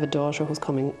 I have a daughter who's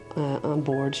coming on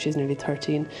board. She's nearly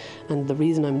 13, and the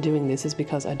reason I'm doing this is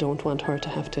because I don't want her to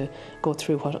have to go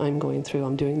through what I'm going through.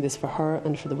 I'm doing this for her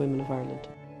and for the women of Ireland.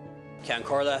 Ceann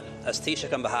Comhairle, as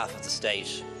Taoiseach on behalf of the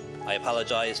state, I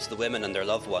apologise to the women and their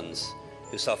loved ones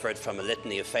who suffered from a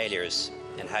litany of failures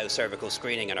in how cervical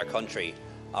screening in our country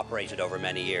operated over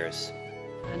many years.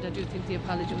 And I do think the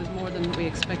apology was more than we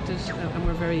expected, and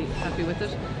we're very happy with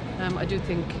it. I do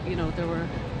think, there were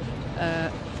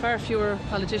far fewer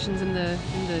politicians in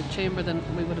the chamber than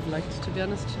we would have liked, to be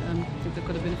honest. I think there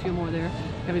could have been a few more there.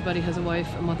 Everybody has a wife,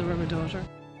 a mother, or a daughter.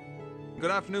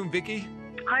 Good afternoon, Vicky.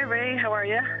 Hi, Ray. How are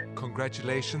you?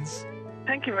 Congratulations.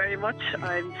 Thank you very much.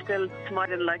 I'm still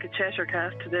smiling like a Cheshire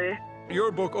cat today.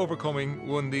 Your book, Overcoming,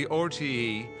 won the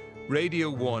RTE Radio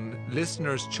 1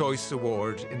 Listener's Choice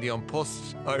Award in the An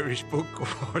Post Irish Book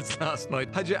Awards last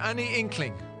night. Had you any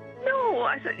inkling? No,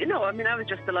 I was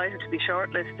just delighted to be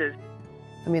shortlisted.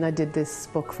 I did this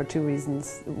book for 2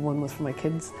 reasons. One was for my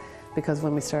kids, because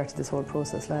when we started this whole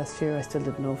process last year, I still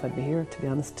didn't know if I'd be here, to be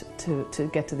honest, to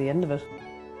get to the end of it.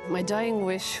 My dying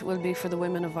wish will be for the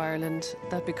women of Ireland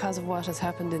that because of what has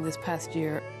happened in this past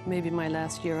year, maybe my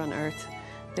last year on earth,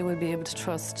 they will be able to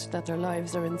trust that their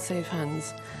lives are in safe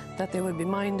hands, that they will be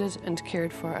minded and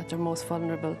cared for at their most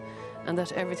vulnerable, and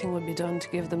that everything will be done to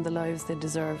give them the lives they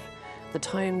deserve, the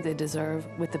time they deserve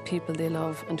with the people they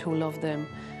love and who love them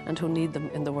and who need them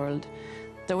in the world.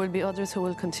 There will be others who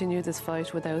will continue this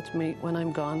fight without me when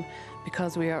I'm gone,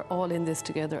 because we are all in this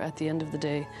together at the end of the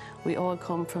day. We all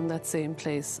come from that same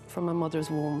place, from a mother's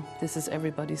womb. This is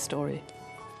everybody's story.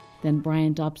 Then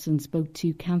Brian Dobson spoke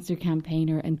to cancer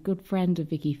campaigner and good friend of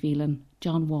Vicky Phelan,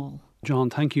 John Wall.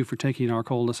 John, thank you for taking our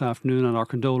call this afternoon, and our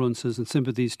condolences and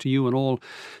sympathies to you and all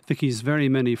Vicky's very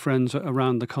many friends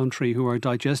around the country who are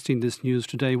digesting this news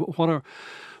today. What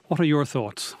are your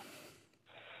thoughts?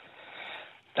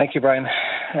 Thank you, Brian.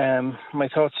 My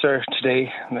thoughts are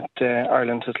today that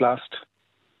Ireland has lost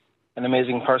an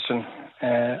amazing person,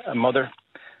 a mother,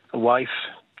 a wife,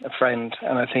 a friend,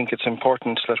 and I think it's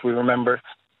important that we remember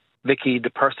Vicky, the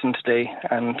person, today.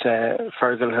 And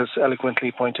Fergal has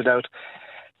eloquently pointed out,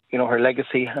 her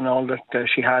legacy and all that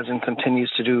she has and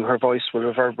continues to do. Her voice will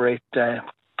reverberate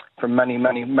for many,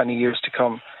 many, many years to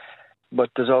come. But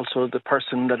there's also the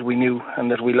person that we knew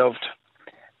and that we loved.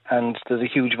 And there's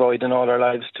a huge void in all our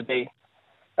lives today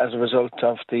as a result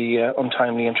of the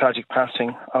untimely and tragic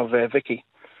passing of Vicky.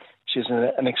 She's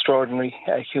an extraordinary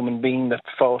human being that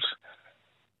fought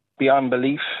beyond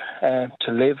belief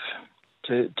to live,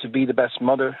 to be the best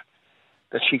mother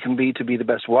that she can be, to be the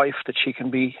best wife that she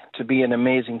can be, to be an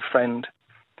amazing friend.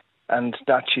 And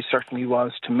that she certainly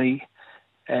was to me.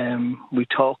 We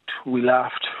talked, we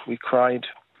laughed, we cried.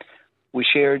 We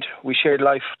shared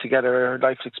life together, our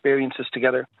life experiences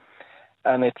together.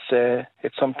 And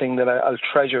it's something that I'll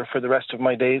treasure for the rest of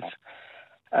my days.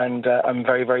 And I'm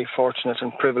very, very fortunate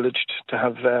and privileged to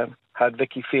have had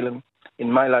Vicky Phelan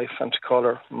in my life and to call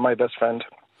her my best friend.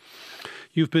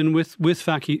 You've been with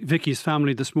Vicky's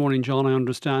family this morning, John, I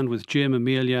understand, with Jim,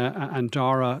 Amelia and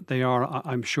Dara. They are,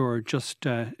 I'm sure, just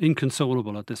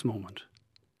inconsolable at this moment.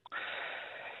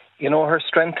 You know, her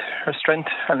strength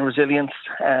and resilience,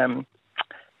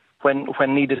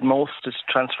 when needed most, is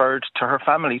transferred to her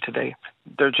family today.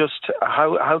 They're just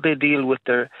how they deal with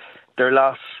their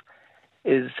loss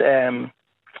is,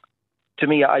 to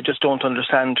me, I just don't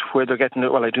understand where they're getting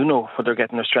it. Well, I do know where they're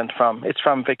getting their strength from. It's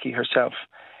from Vicky herself.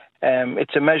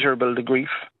 It's immeasurable, the grief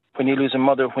when you lose a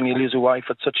mother, when you lose a wife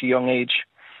at such a young age,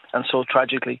 and so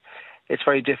tragically. It's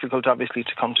very difficult, obviously,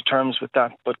 to come to terms with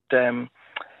that, but.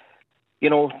 You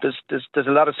know, there's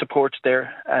a lot of support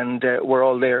there, and we're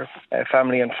all there,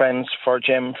 family and friends, for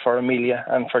Jim, for Amelia,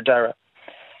 and for Dara.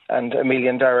 And Amelia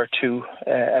and Dara, two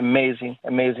amazing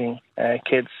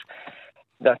kids.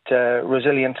 That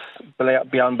resilience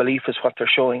beyond belief is what they're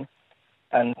showing,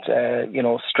 and you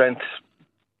know, strength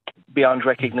beyond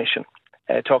recognition.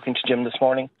 Talking to Jim this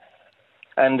morning,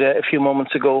 and a few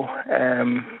moments ago,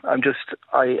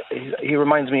 he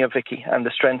reminds me of Vicky and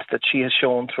the strength that she has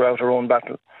shown throughout her own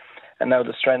battle. And now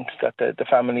the strength that the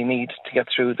family need to get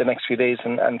through the next few days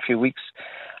and few weeks.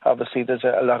 Obviously, there's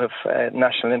a lot of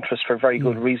national interest for very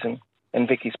good reason in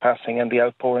Vicky's passing, and the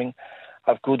outpouring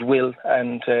of goodwill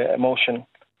and emotion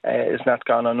is not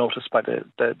gone unnoticed by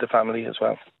the family as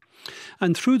well.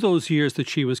 And through those years that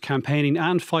she was campaigning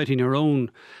and fighting her own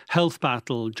health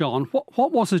battle, John,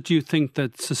 what was it, do you think,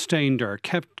 that sustained her,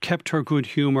 kept her good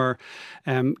humour,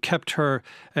 kept her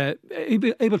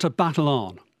able to battle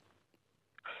on?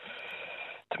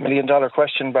 It's $1 million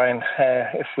question, Brian.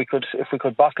 If we could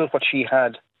bottle what she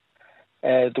had,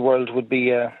 the world would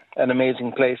be an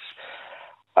amazing place.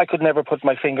 I could never put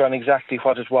my finger on exactly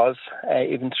what it was.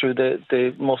 Even through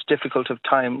the most difficult of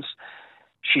times,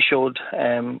 she showed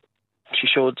her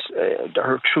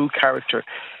true character.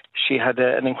 She had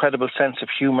an incredible sense of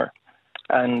humour,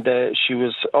 and she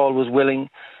was always willing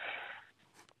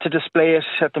to display it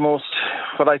at the most,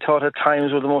 what I thought at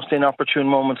times were the most inopportune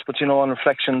moments, but you know, on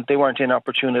reflection, they weren't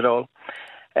inopportune at all.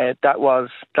 That was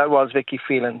Vicky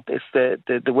Phelan. It's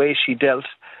the way she dealt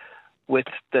with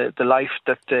the life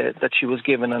that she was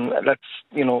given, and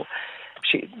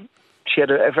she had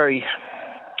there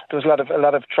was a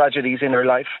lot of tragedies in her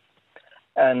life,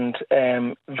 and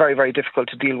very, very difficult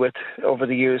to deal with over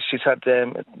the years. She's had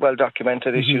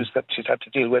well-documented issues that she's had to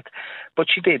deal with. But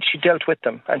she dealt with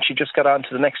them, and she just got on to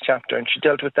the next chapter, and she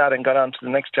dealt with that and got on to the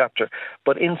next chapter.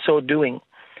 But in so doing,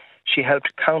 she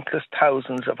helped countless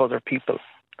thousands of other people.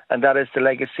 And that is the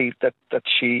legacy that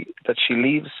she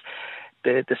leaves.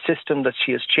 The system that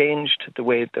she has changed, the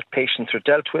way that patients are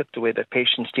dealt with, the way that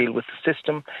patients deal with the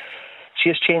system. She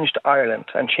has changed Ireland,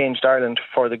 and changed Ireland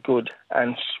for the good.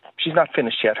 And she's not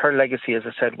finished yet. Her legacy, as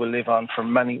I said, will live on for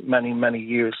many, many, many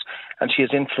years. And she has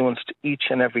influenced each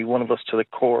and every one of us to the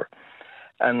core.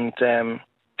 And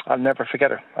I'll never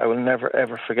forget her. I will never,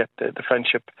 ever forget the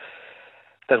friendship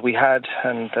that we had,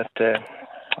 and that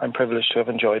I'm privileged to have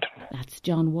enjoyed. That's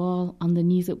John Wall on the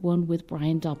News at 1 with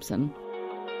Brian Dobson.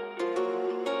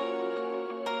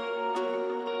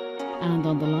 And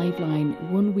on the live line,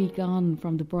 1 week on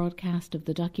from the broadcast of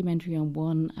the documentary on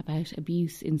One about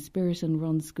abuse in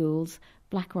Spiriton-run schools,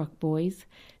 Blackrock Boys,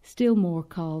 still more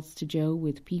calls to Joe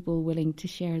with people willing to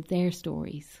share their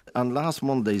stories. On last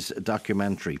Monday's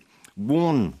documentary,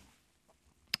 one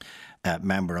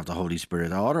member of the Holy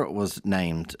Spirit Order was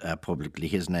named publicly.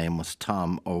 His name was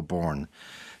Tom O'Byrne.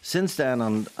 Since then,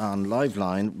 on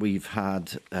Liveline, we've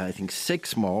had, I think,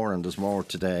 6 more, and there's more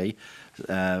today.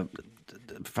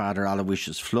 Father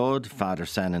Aloysius Flood, Father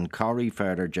Senan Corrie,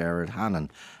 Father Gerard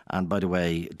Hannon. And by the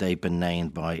way, they've been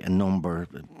named by a number,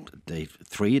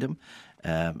 3 of them.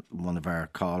 One of our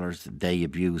callers, they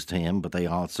abused him, but they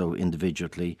also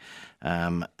individually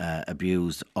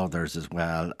abused others as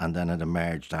well. And then it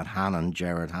emerged that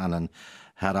Gerard Hannon,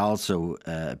 had also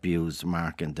abused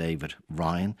Mark and David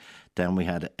Ryan. Then we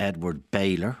had Edward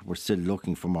Baylor. We're still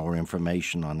looking for more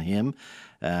information on him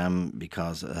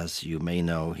because, as you may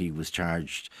know, he was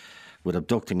charged with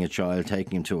abducting a child,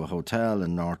 taking him to a hotel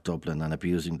in North Dublin and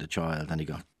abusing the child, and he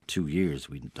got 2 years.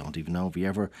 We don't even know if he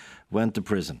ever went to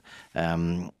prison.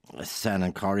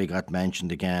 Senan Corrie got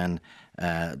mentioned again.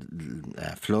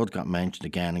 Flood got mentioned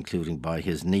again, including by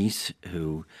his niece,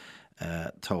 who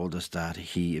told us that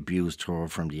he abused her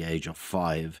from the age of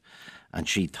 5, and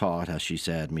she thought, as she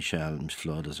said, Michelle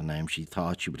Flood is her name, she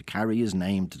thought she would carry his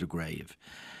name to the grave.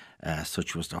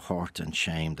 Such was the hurt and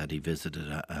shame that he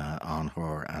visited on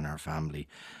her and her family,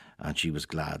 and she was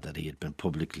glad that he had been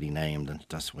publicly named, and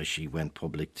that's why she went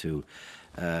public to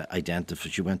identify.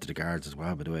 She went to the guards as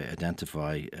well, by the way,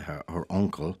 identify her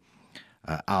uncle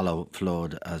Allo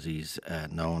Flood, as he's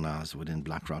known as within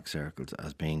Blackrock circles,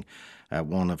 as being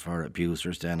one of her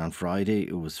abusers. Then on Friday,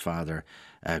 it was Father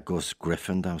Gus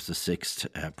Griffin, that was the sixth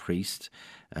priest.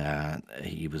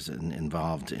 He was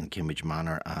involved in Kimmage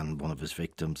Manor, and one of his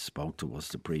victims spoke to us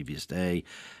the previous day.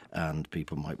 And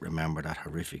people might remember that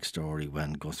horrific story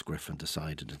when Gus Griffin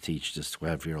decided to teach this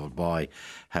 12-year-old boy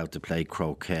how to play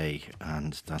croquet,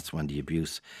 and that's when the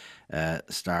abuse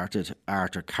started.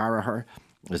 Arthur Carraher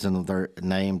is another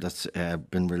name that's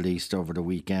been released over the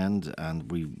weekend,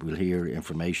 and we will hear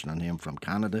information on him from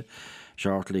Canada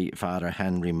shortly. Father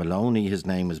Henry Maloney, his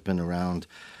name has been around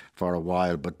for a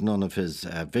while, but none of his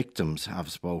victims have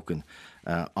spoken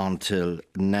until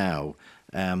now.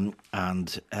 And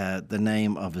the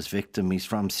name of his victim, he's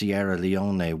from Sierra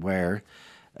Leone, where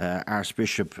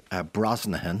Archbishop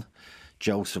Brosnahan,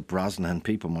 Joseph Brosnahan,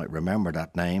 people might remember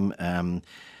that name,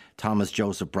 Thomas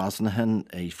Joseph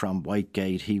Brosnahan, from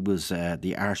Whitegate. He was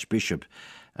the Archbishop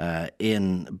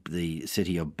in the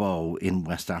city of Bow in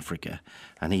West Africa,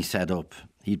 and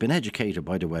he'd been educated,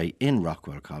 by the way, in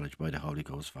Rockwell College by the Holy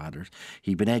Ghost Fathers.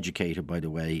 He'd been educated, by the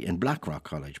way, in Blackrock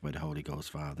College by the Holy Ghost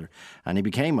Father, and he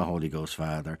became a Holy Ghost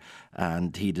Father,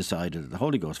 and he decided that the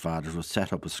Holy Ghost Fathers would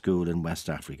set up a school in West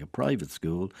Africa, private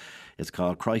school. It's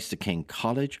called Christ the King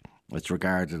College. It's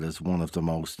regarded as one of the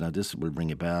most, now this will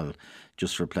ring a bell,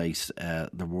 just replace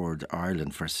the word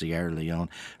Ireland for Sierra Leone,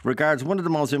 regards one of the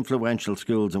most influential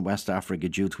schools in West Africa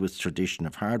due to its tradition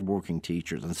of hard-working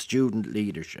teachers and student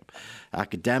leadership.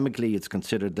 Academically, it's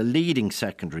considered the leading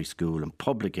secondary school in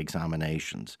public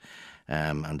examinations.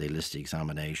 And they list the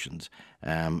examinations.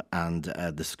 And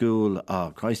the school,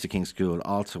 Christ the King School,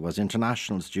 also has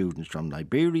international students from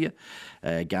Liberia,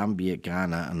 Gambia,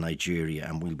 Ghana and Nigeria.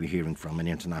 And we'll be hearing from an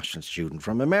international student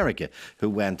from America who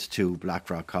went to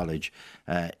Blackrock College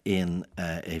in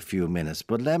a few minutes.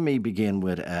 But let me begin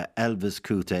with Elvis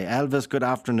Kute. Elvis, good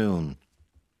afternoon.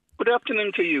 Good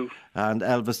afternoon to you. And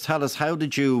Elvis, tell us, how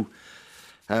did you...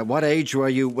 what age were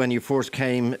you when you first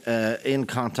came in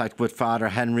contact with Father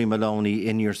Henry Maloney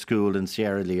in your school in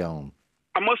Sierra Leone?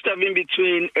 I must have been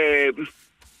between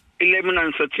 11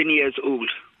 and 13 years old.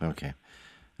 Okay.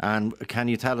 And can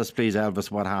you tell us, please, Elvis,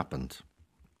 what happened?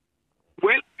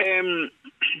 Well,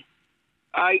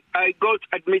 I got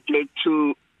admitted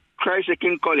to Christ the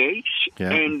King College,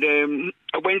 and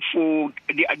I went for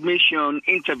the admission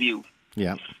interview.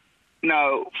 Yeah.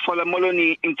 Now, Father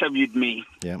Maloney interviewed me,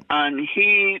 and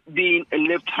he being a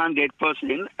left-handed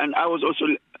person, and I was also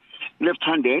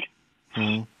left-handed,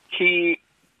 he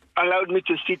allowed me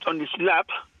to sit on his lap,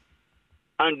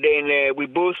 and then we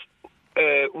both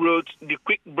wrote, "The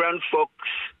quick brown fox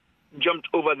jumped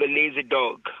over the lazy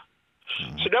dog."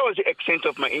 So that was the extent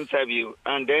of my interview,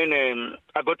 and then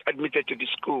I got admitted to the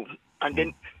school, and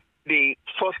then the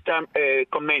first term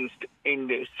commenced in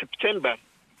September.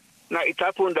 Now, it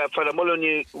happened that Father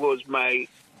Maloney was my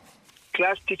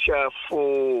class teacher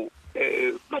for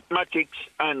mathematics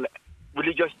and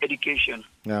religious education.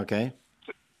 Okay.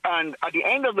 And at the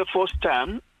end of the first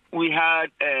term, we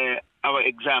had our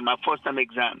exam, our first term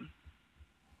exam.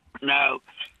 Now,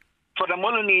 Father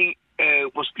Maloney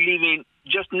was living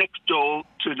just next door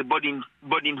to the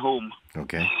boarding home.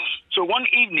 Okay. So one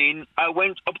evening, I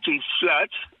went up to his flat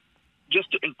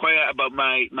just to inquire about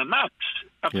my marks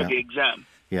after the exam.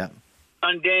 Yeah.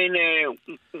 And then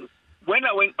when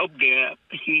I went up there,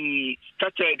 he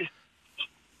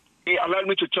allowed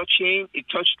me to touch him. He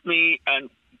touched me, and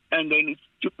then he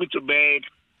took me to bed.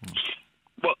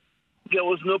 But there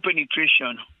was no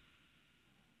penetration.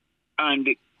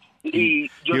 And he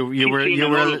just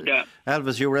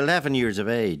Elvis, you were 11 years of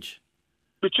age.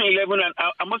 Between 11 and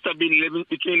I must have been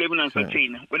between 11 and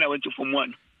 13 when I went to Form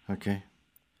 1. Okay.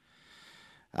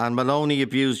 And Maloney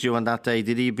abused you on that day.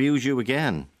 Did he abuse you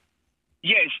again?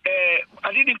 Yes.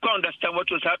 I didn't quite understand what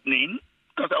was happening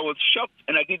because I was shocked,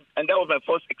 and that was my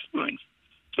first experience.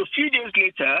 So a few days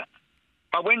later,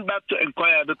 I went back to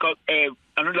inquire because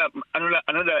another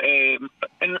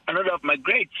of my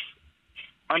grades,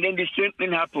 and then the same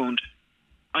thing happened,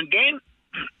 and then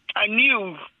I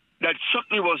knew that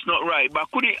something was not right, but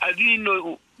I didn't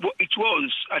know what it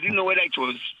was. I didn't know whether it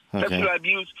was sexual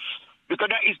abuse, because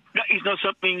that is not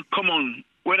something common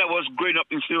when I was growing up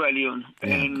in Sierra Leone,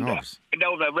 and that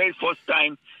was my very first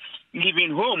time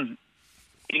leaving home.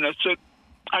 So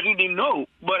I didn't know,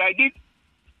 but I did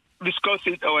discuss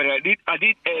it, or I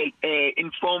did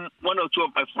inform one or two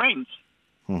of my friends.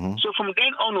 Mm-hmm. So from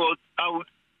then onward, I would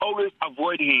always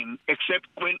avoid him, except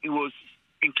when he was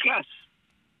in class.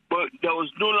 But there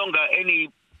was no longer any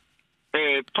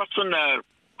personal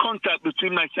contact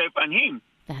between myself and him.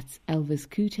 That's Elvis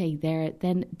Couté there.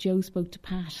 Then Joe spoke to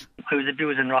Pat. I was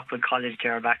abused in Rockwood College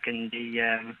there back in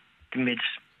the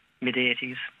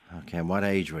mid-80s. Okay, and what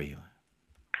age were you?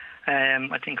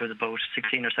 I think I was about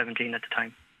 16 or 17 at the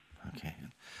time. Okay.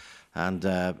 And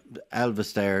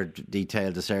Elvis there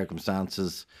detailed the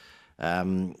circumstances.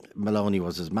 Maloney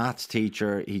was his maths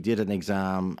teacher. He did an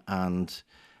exam, and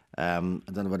I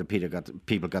don't know whether listeners got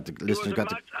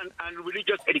the and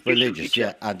religious education. Religious,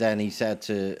 yeah. And then he said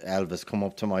to Elvis, "Come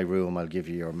up to my room. I'll give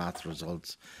you your maths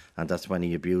results." And that's when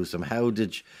he abused him. How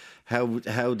did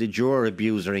your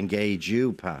abuser engage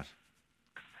you, Pat?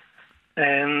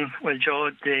 Well,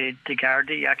 Joe, the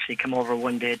Gardaí actually came over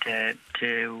one day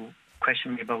to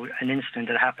question me about an incident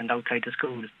that happened outside the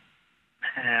school,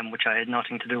 which I had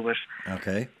nothing to do with.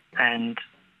 Okay. And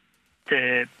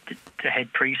the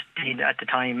head priest at the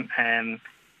time,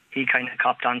 he kind of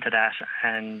copped onto that,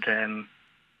 and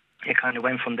it kind of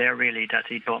went from there, really, that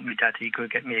he told me that he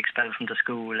could get me expelled from the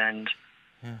school, and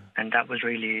that was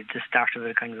really the start of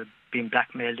it, kind of being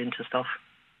blackmailed into stuff.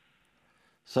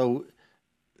 So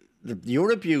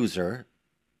your abuser,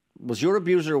 was your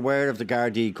abuser aware of the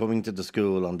Gardaí coming to the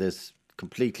school on this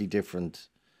completely different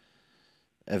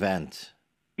event?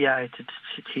 Yeah,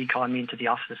 he called me into the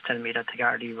office telling me that the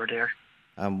Gardaí were there.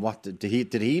 And what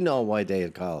did he know why they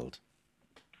had called?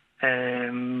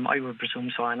 I would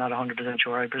presume so. I'm not 100%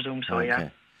 sure. I presume so, okay. Yeah.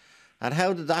 And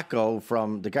how did that go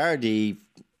from the Gardaí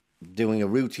doing a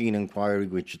routine inquiry,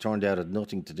 which turned out had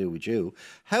nothing to do with you?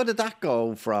 How did that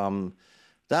go from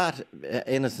that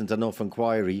innocent enough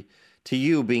inquiry to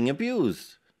you being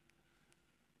abused?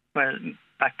 Well,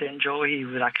 back then, Joe, he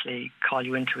would actually call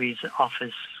you into his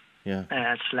office /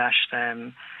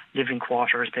 living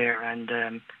quarters there,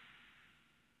 and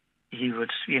he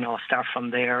would, start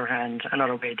from there. And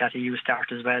another way that he used to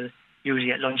start as well,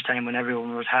 usually at lunchtime when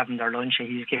everyone was having their lunch,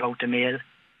 he'd give out the mail.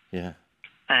 Yeah.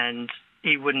 And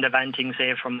he wouldn't have anything,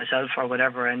 say, from myself or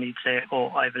whatever, and he'd say, "Oh,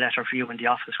 I have a letter for you in the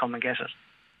office, come and get it."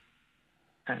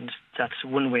 And that's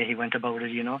one way he went about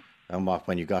it, And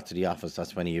when you got to the office,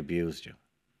 that's when he abused you?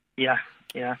 Yeah,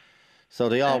 yeah. So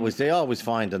they always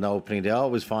find an opening, they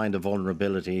always find a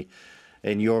vulnerability.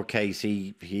 In your case,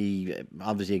 he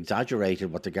obviously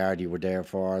exaggerated what the Gardaí were there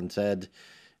for and said,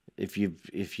 if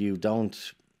you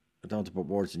don't, I don't want to put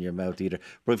words in your mouth either,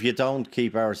 but if you don't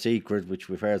keep our secret, which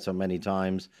we've heard so many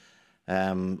times,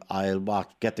 I'll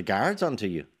get the guards onto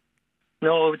you.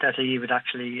 No, that he would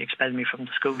actually expel me from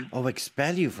the school. Oh,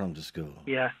 expel you from the school?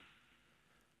 Yeah.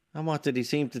 And what did he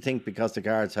seem to think, because the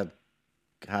guards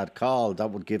had called,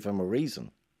 that would give him a reason?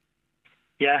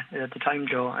 Yeah, at the time,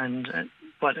 Joe. And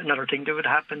but another thing that would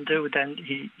happen too, then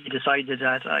he decided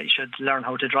that I should learn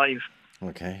how to drive.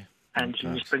 Okay. And he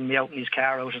was bringing me out in his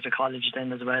car out of the college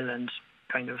then as well, and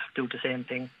kind of do the same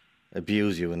thing.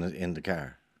 Abuse you in the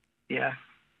car? Yeah.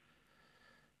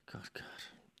 God.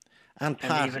 And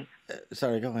Pat,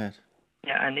 sorry, go ahead.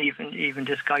 Yeah, and even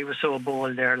this guy was so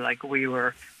bold there. Like, we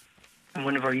were, in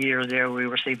one of our years there, we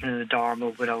were sleeping in a dorm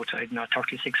with about,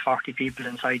 36, 40 people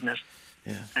inside in it.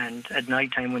 Yeah. And at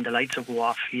night time when the lights would go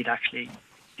off, you'd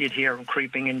hear him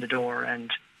creeping in the door,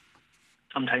 and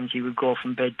sometimes he would go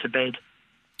from bed to bed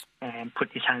and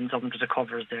put his hands up under the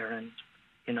covers there and,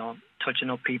 touching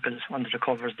up people under the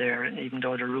covers there. And even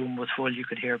though the room was full, you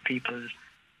could hear people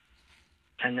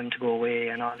telling them to go away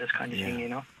and all this kind of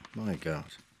thing, My God.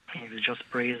 He was just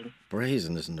brazen.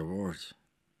 Brazen isn't the word.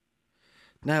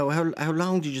 Now, how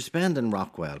long did you spend in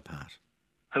Rockwell, Pat?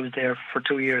 I was there for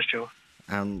 2 years, Joe.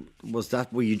 And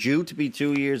were you due to be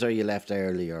 2 years, or you left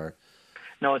early, or?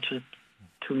 No, it was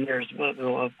 2 years. Well,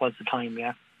 it was the time,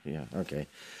 yeah. Yeah, okay.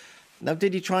 Now,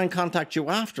 did he try and contact you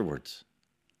afterwards?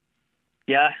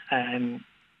 Yeah,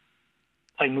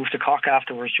 I moved to Cork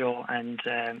afterwards, Joe, and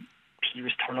he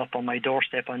was turned up on my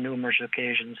doorstep on numerous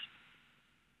occasions.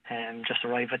 Just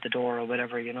arrive at the door or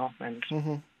whatever, and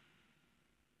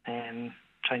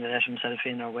trying to let himself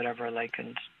in or whatever,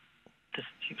 and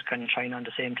he was kind of trying on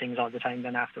the same things all the time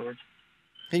then afterwards.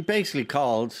 He basically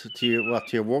called to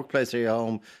your workplace or your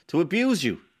home to abuse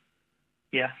you.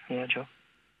 Yeah, Joe.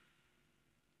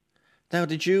 Now,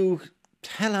 did you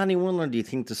tell anyone, or do you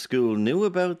think the school knew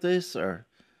about this, or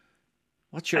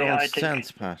what's your own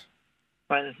sense, Pat?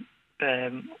 Well,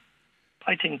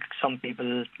 I think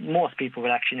most people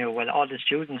would actually know. Well, all the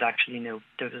students actually knew.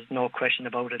 There was no question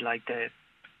about it. Like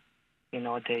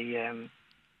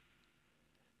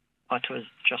what was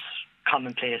just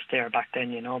commonplace there back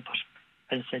then, But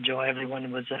as I said, Joe,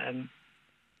 everyone was,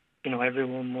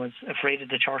 everyone was afraid of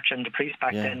the church and the priest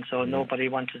back then. So nobody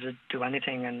wanted to do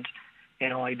anything. And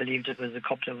I believed it was a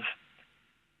couple of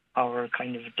our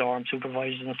kind of dorm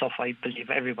supervisors and stuff. I believe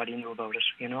everybody knew about it.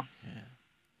 Yeah.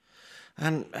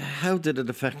 And how did it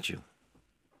affect you?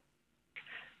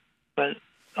 Well,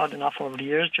 odd enough over the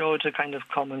years, Joe, to kind of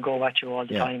come and go at you all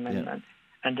the time.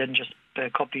 And then just a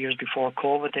couple of years before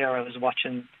COVID there, I was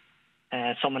watching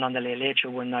someone on the Late Show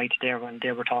one night there when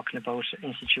they were talking about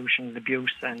institutional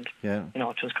abuse, and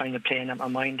it was kind of playing at my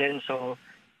mind then. So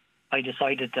I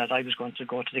decided that I was going to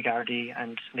go to the Gardaí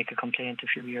and make a complaint a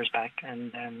few years back.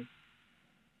 And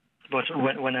but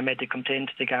when I made the complaint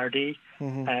to the Gardaí,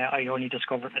 I only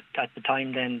discovered at the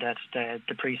time then that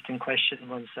the priest in question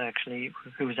was actually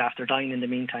who was after dying in the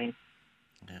meantime.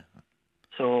 Yeah.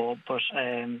 So, but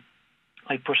I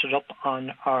put it up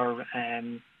on our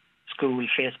school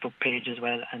Facebook page as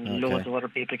well, and loads of other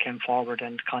people came forward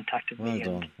and contacted me.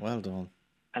 Well done.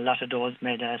 A lot of those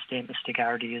made statements to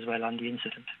Gardaí as well on the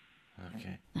incident.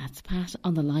 Okay. That's Pat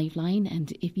on the live line,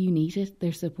 and if you need it,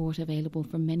 there's support available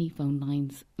from many phone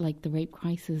lines like the Rape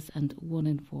Crisis and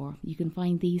 114. You can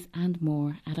find these and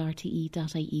more at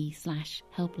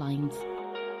rte.ie/helplines.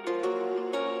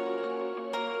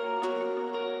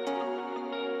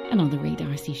 And on the Ray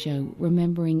D'Arcy Show,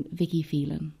 remembering Vicky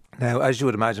Phelan. Now, as you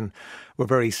would imagine, we're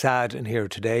very sad in here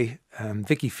today.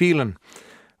 Vicky Phelan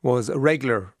was a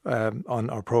regular on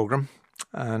our programme,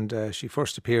 and she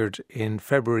first appeared in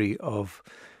February of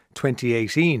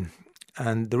 2018.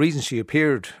 And the reason she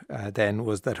appeared then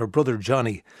was that her brother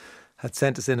Johnny had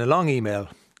sent us in a long email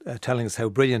telling us how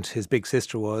brilliant his big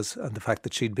sister was and the fact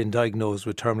that she'd been diagnosed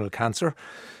with terminal cancer.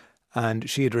 And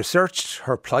she had researched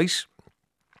her plight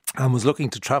and was looking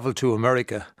to travel to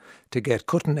America to get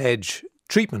cutting-edge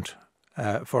treatment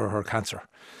for her cancer.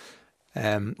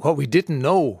 What we didn't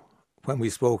know when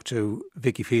we spoke to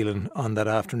Vicky Phelan on that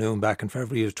afternoon back in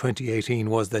February of 2018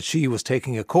 was that she was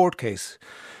taking a court case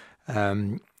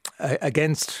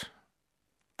against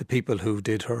the people who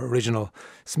did her original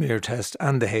smear test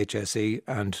and the HSE.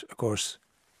 And, of course,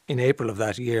 in April of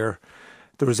that year,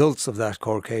 the results of that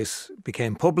court case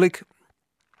became public.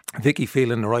 Vicky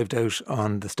Phelan arrived out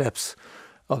on the steps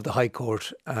of the High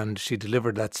Court and she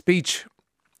delivered that speech.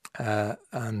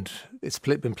 And it's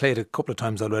been played a couple of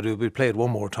times already. We'll play it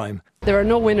one more time. There are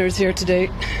no winners here today.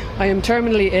 I am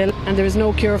terminally ill and there is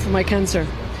no cure for my cancer.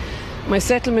 My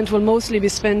settlement will mostly be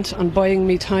spent on buying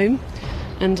me time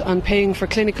and on paying for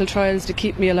clinical trials to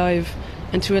keep me alive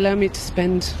and to allow me to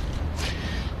spend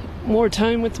more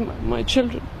time with my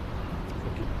children.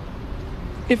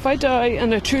 If I die,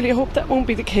 and I truly hope that won't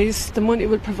be the case, the money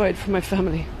will provide for my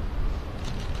family.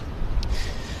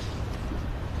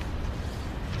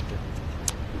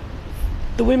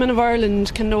 The women of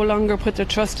Ireland can no longer put their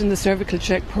trust in the cervical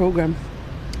check programme.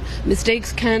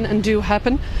 Mistakes can and do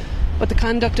happen, but the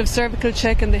conduct of cervical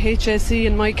check and the HSE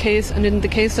in my case and in the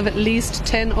case of at least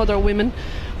 10 other women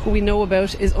who we know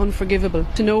about is unforgivable.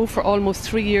 To know for almost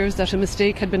 3 years that a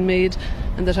mistake had been made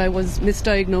and that I was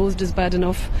misdiagnosed is bad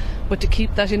enough, but to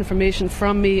keep that information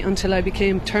from me until I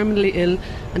became terminally ill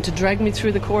and to drag me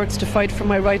through the courts to fight for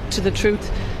my right to the truth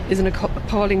is an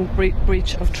appalling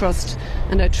breach of trust.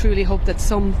 And I truly hope that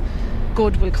some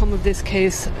good will come of this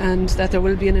case and that there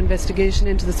will be an investigation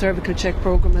into the cervical check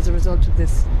programme as a result of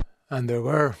this. And there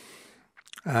were.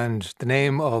 And the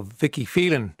name of Vicky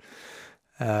Phelan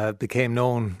became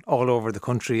known all over the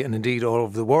country and indeed all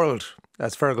over the world.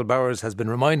 As Fergal Bowers has been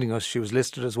reminding us, she was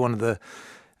listed as one of the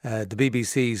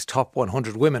BBC's top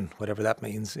 100 women, whatever that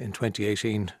means, in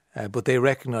 2018. But they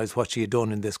recognised what she had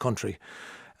done in this country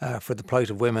for the plight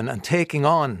of women and taking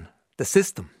on the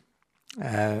system.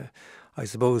 I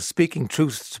suppose speaking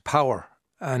truth to power.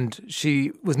 And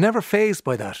she was never fazed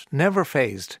by that, never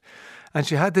fazed. And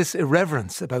she had this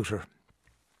irreverence about her,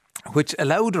 which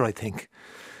allowed her, I think,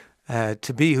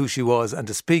 to be who she was and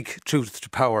to speak truth to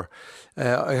power.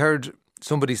 I heard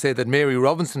somebody say that Mary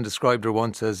Robinson described her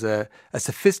once as a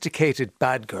sophisticated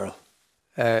bad girl.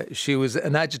 She was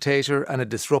an agitator and a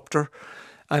disruptor.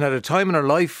 And at a time in her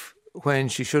life when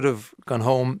she should have gone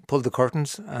home, pulled the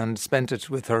curtains and spent it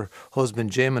with her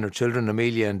husband Jim and her children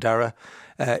Amelia and Dara,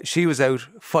 she was out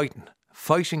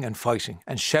fighting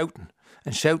and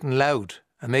shouting loud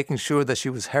and making sure that she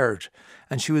was heard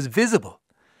and she was visible.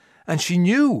 And she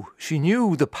knew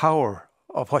the power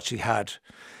of what she had.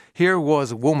 Here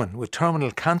was a woman with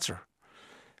terminal cancer,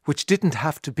 which didn't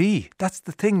have to be. That's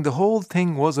the thing. The whole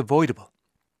thing was avoidable.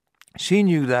 She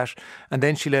knew that, and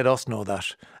then she let us know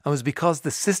that. And it was because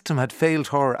the system had failed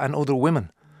her and other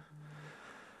women.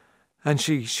 And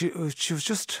she was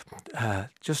just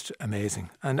amazing.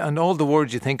 And all the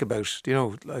words you think about,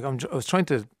 like I was trying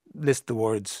to list the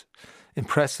words.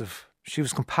 Impressive. She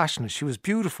was compassionate. She was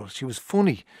beautiful. She was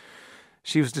funny.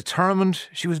 She was determined.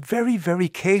 She was very, very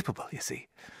capable, you see.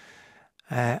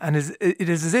 And it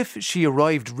is as if she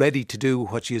arrived ready to do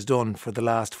what she has done for the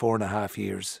last 4.5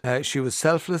 years. She was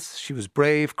selfless, she was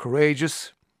brave,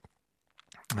 courageous,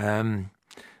 and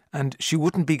she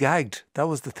wouldn't be gagged. That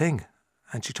was the thing.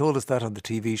 And she told us that on the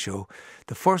TV show.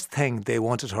 The first thing they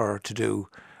wanted her to do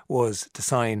was to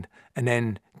sign an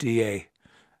NDA.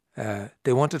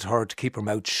 They wanted her to keep her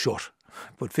mouth shut.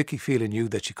 But Vicky Phelan knew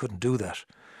that she couldn't do that.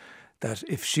 That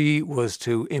if she was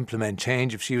to implement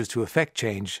change, if she was to affect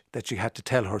change, that she had to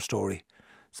tell her story.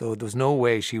 So there was no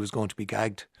way she was going to be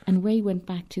gagged. And Ray went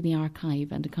back to the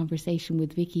archive and a conversation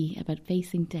with Vicky about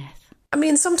facing death. I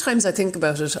mean, sometimes I think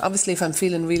about it. Obviously, if I'm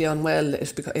feeling really unwell,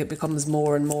 it becomes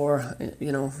more and more,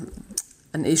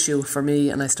 an issue for me,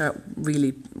 and I start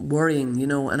really worrying,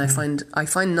 and I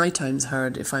find night times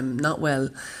hard if I'm not well,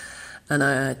 and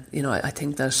I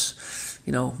think that,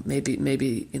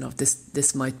 maybe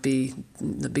this might be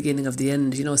the beginning of the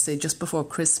end. Say just before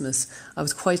Christmas, I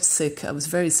was quite sick. I was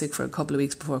very sick for a couple of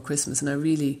weeks before Christmas, and I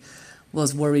really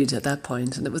was worried at that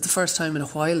point. And it was the first time in a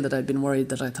while that I'd been worried,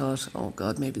 that I thought, oh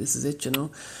God, maybe this is it,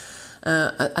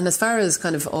 And as far as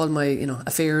kind of all my,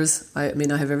 affairs, I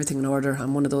have everything in order.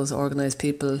 I'm one of those organised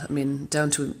people. Down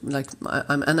to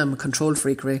I'm a control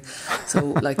freak, Ray.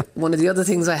 So one of the other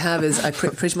things I have is I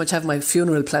pretty much have my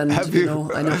funeral planned. I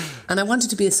know, and I want it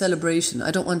to be a celebration.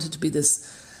 I don't want it to be this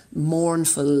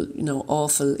mournful,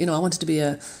 awful. I want it to be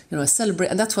a celebrate,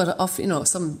 and that's what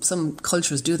some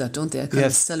cultures do that, don't they? A kind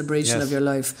of celebration of your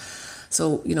life.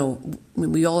 So,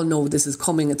 we all know this is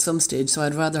coming at some stage, so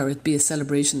I'd rather it be a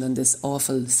celebration than this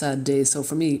awful, sad day. So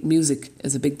for me, music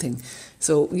is a big thing.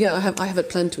 So, yeah, I have it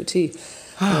planned to a T.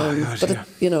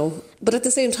 But at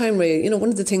the same time, Ray, one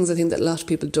of the things I think that a lot of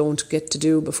people don't get to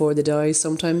do before they die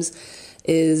sometimes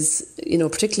is,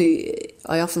 particularly,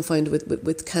 I often find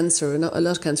with cancer, and a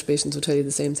lot of cancer patients will tell you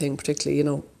the same thing,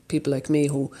 particularly, people like me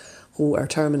who are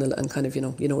terminal and kind of,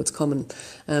 it's coming.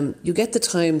 You get the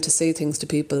time to say things to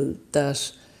people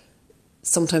that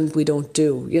sometimes we don't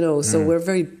do, so we're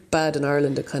very bad in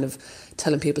Ireland at kind of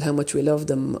telling people how much we love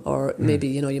them, or maybe,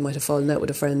 you might have fallen out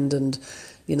with a friend and,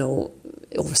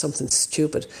 over something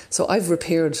stupid. So I've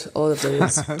repaired all of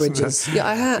those bridges. Yeah,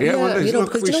 I have.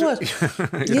 Because do you know what?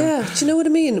 Do you know what I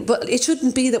mean? But it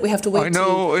shouldn't be that we have to wait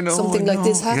till something like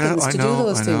this happens to do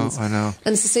those things. I know.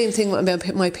 And it's the same thing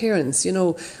about my parents.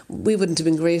 We wouldn't have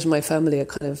been great in my family at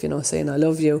kind of, saying I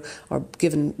love you or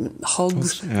giving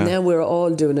hugs. Now we're all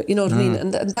doing it. You know what I mean?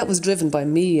 And that was driven by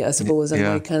me, I suppose, and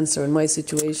my cancer and my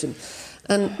situation.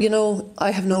 And,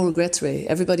 I have no regrets, Ray.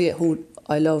 Everybody who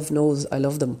I love knows I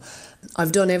love them.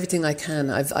 I've done everything I can.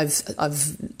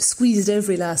 I've squeezed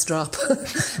every last drop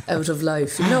out of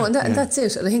life, and that's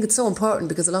it. And I think it's so important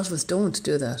because a lot of us don't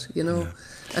do that,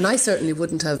 And I certainly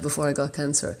wouldn't have before I got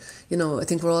cancer. I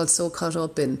think we're all so caught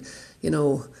up in,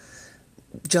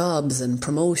 jobs and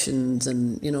promotions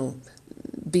and,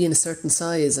 being a certain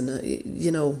size and, do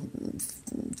you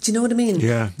know what I mean?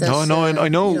 Yeah. I know.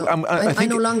 I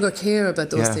no longer care about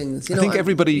those things. I think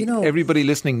everybody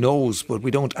listening knows, but we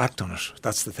don't act on it.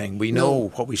 That's the thing. We know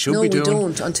what we should be doing. No, we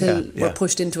don't until we're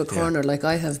pushed into a corner like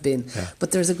I have been. Yeah.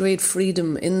 But there's a great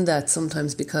freedom in that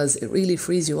sometimes because it really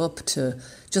frees you up to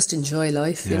just enjoy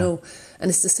life, And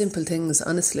it's the simple things,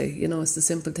 honestly. It's the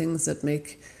simple things that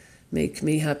make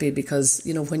me happy because,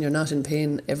 when you're not in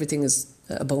pain, everything is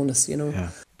a bonus, Yeah.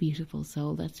 Beautiful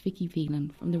soul. That's Vicky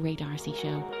Phelan from the Ray D'Arcy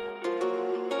Show.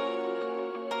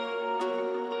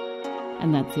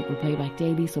 And that's it for Playback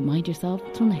Daily, so mind yourself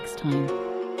till next time.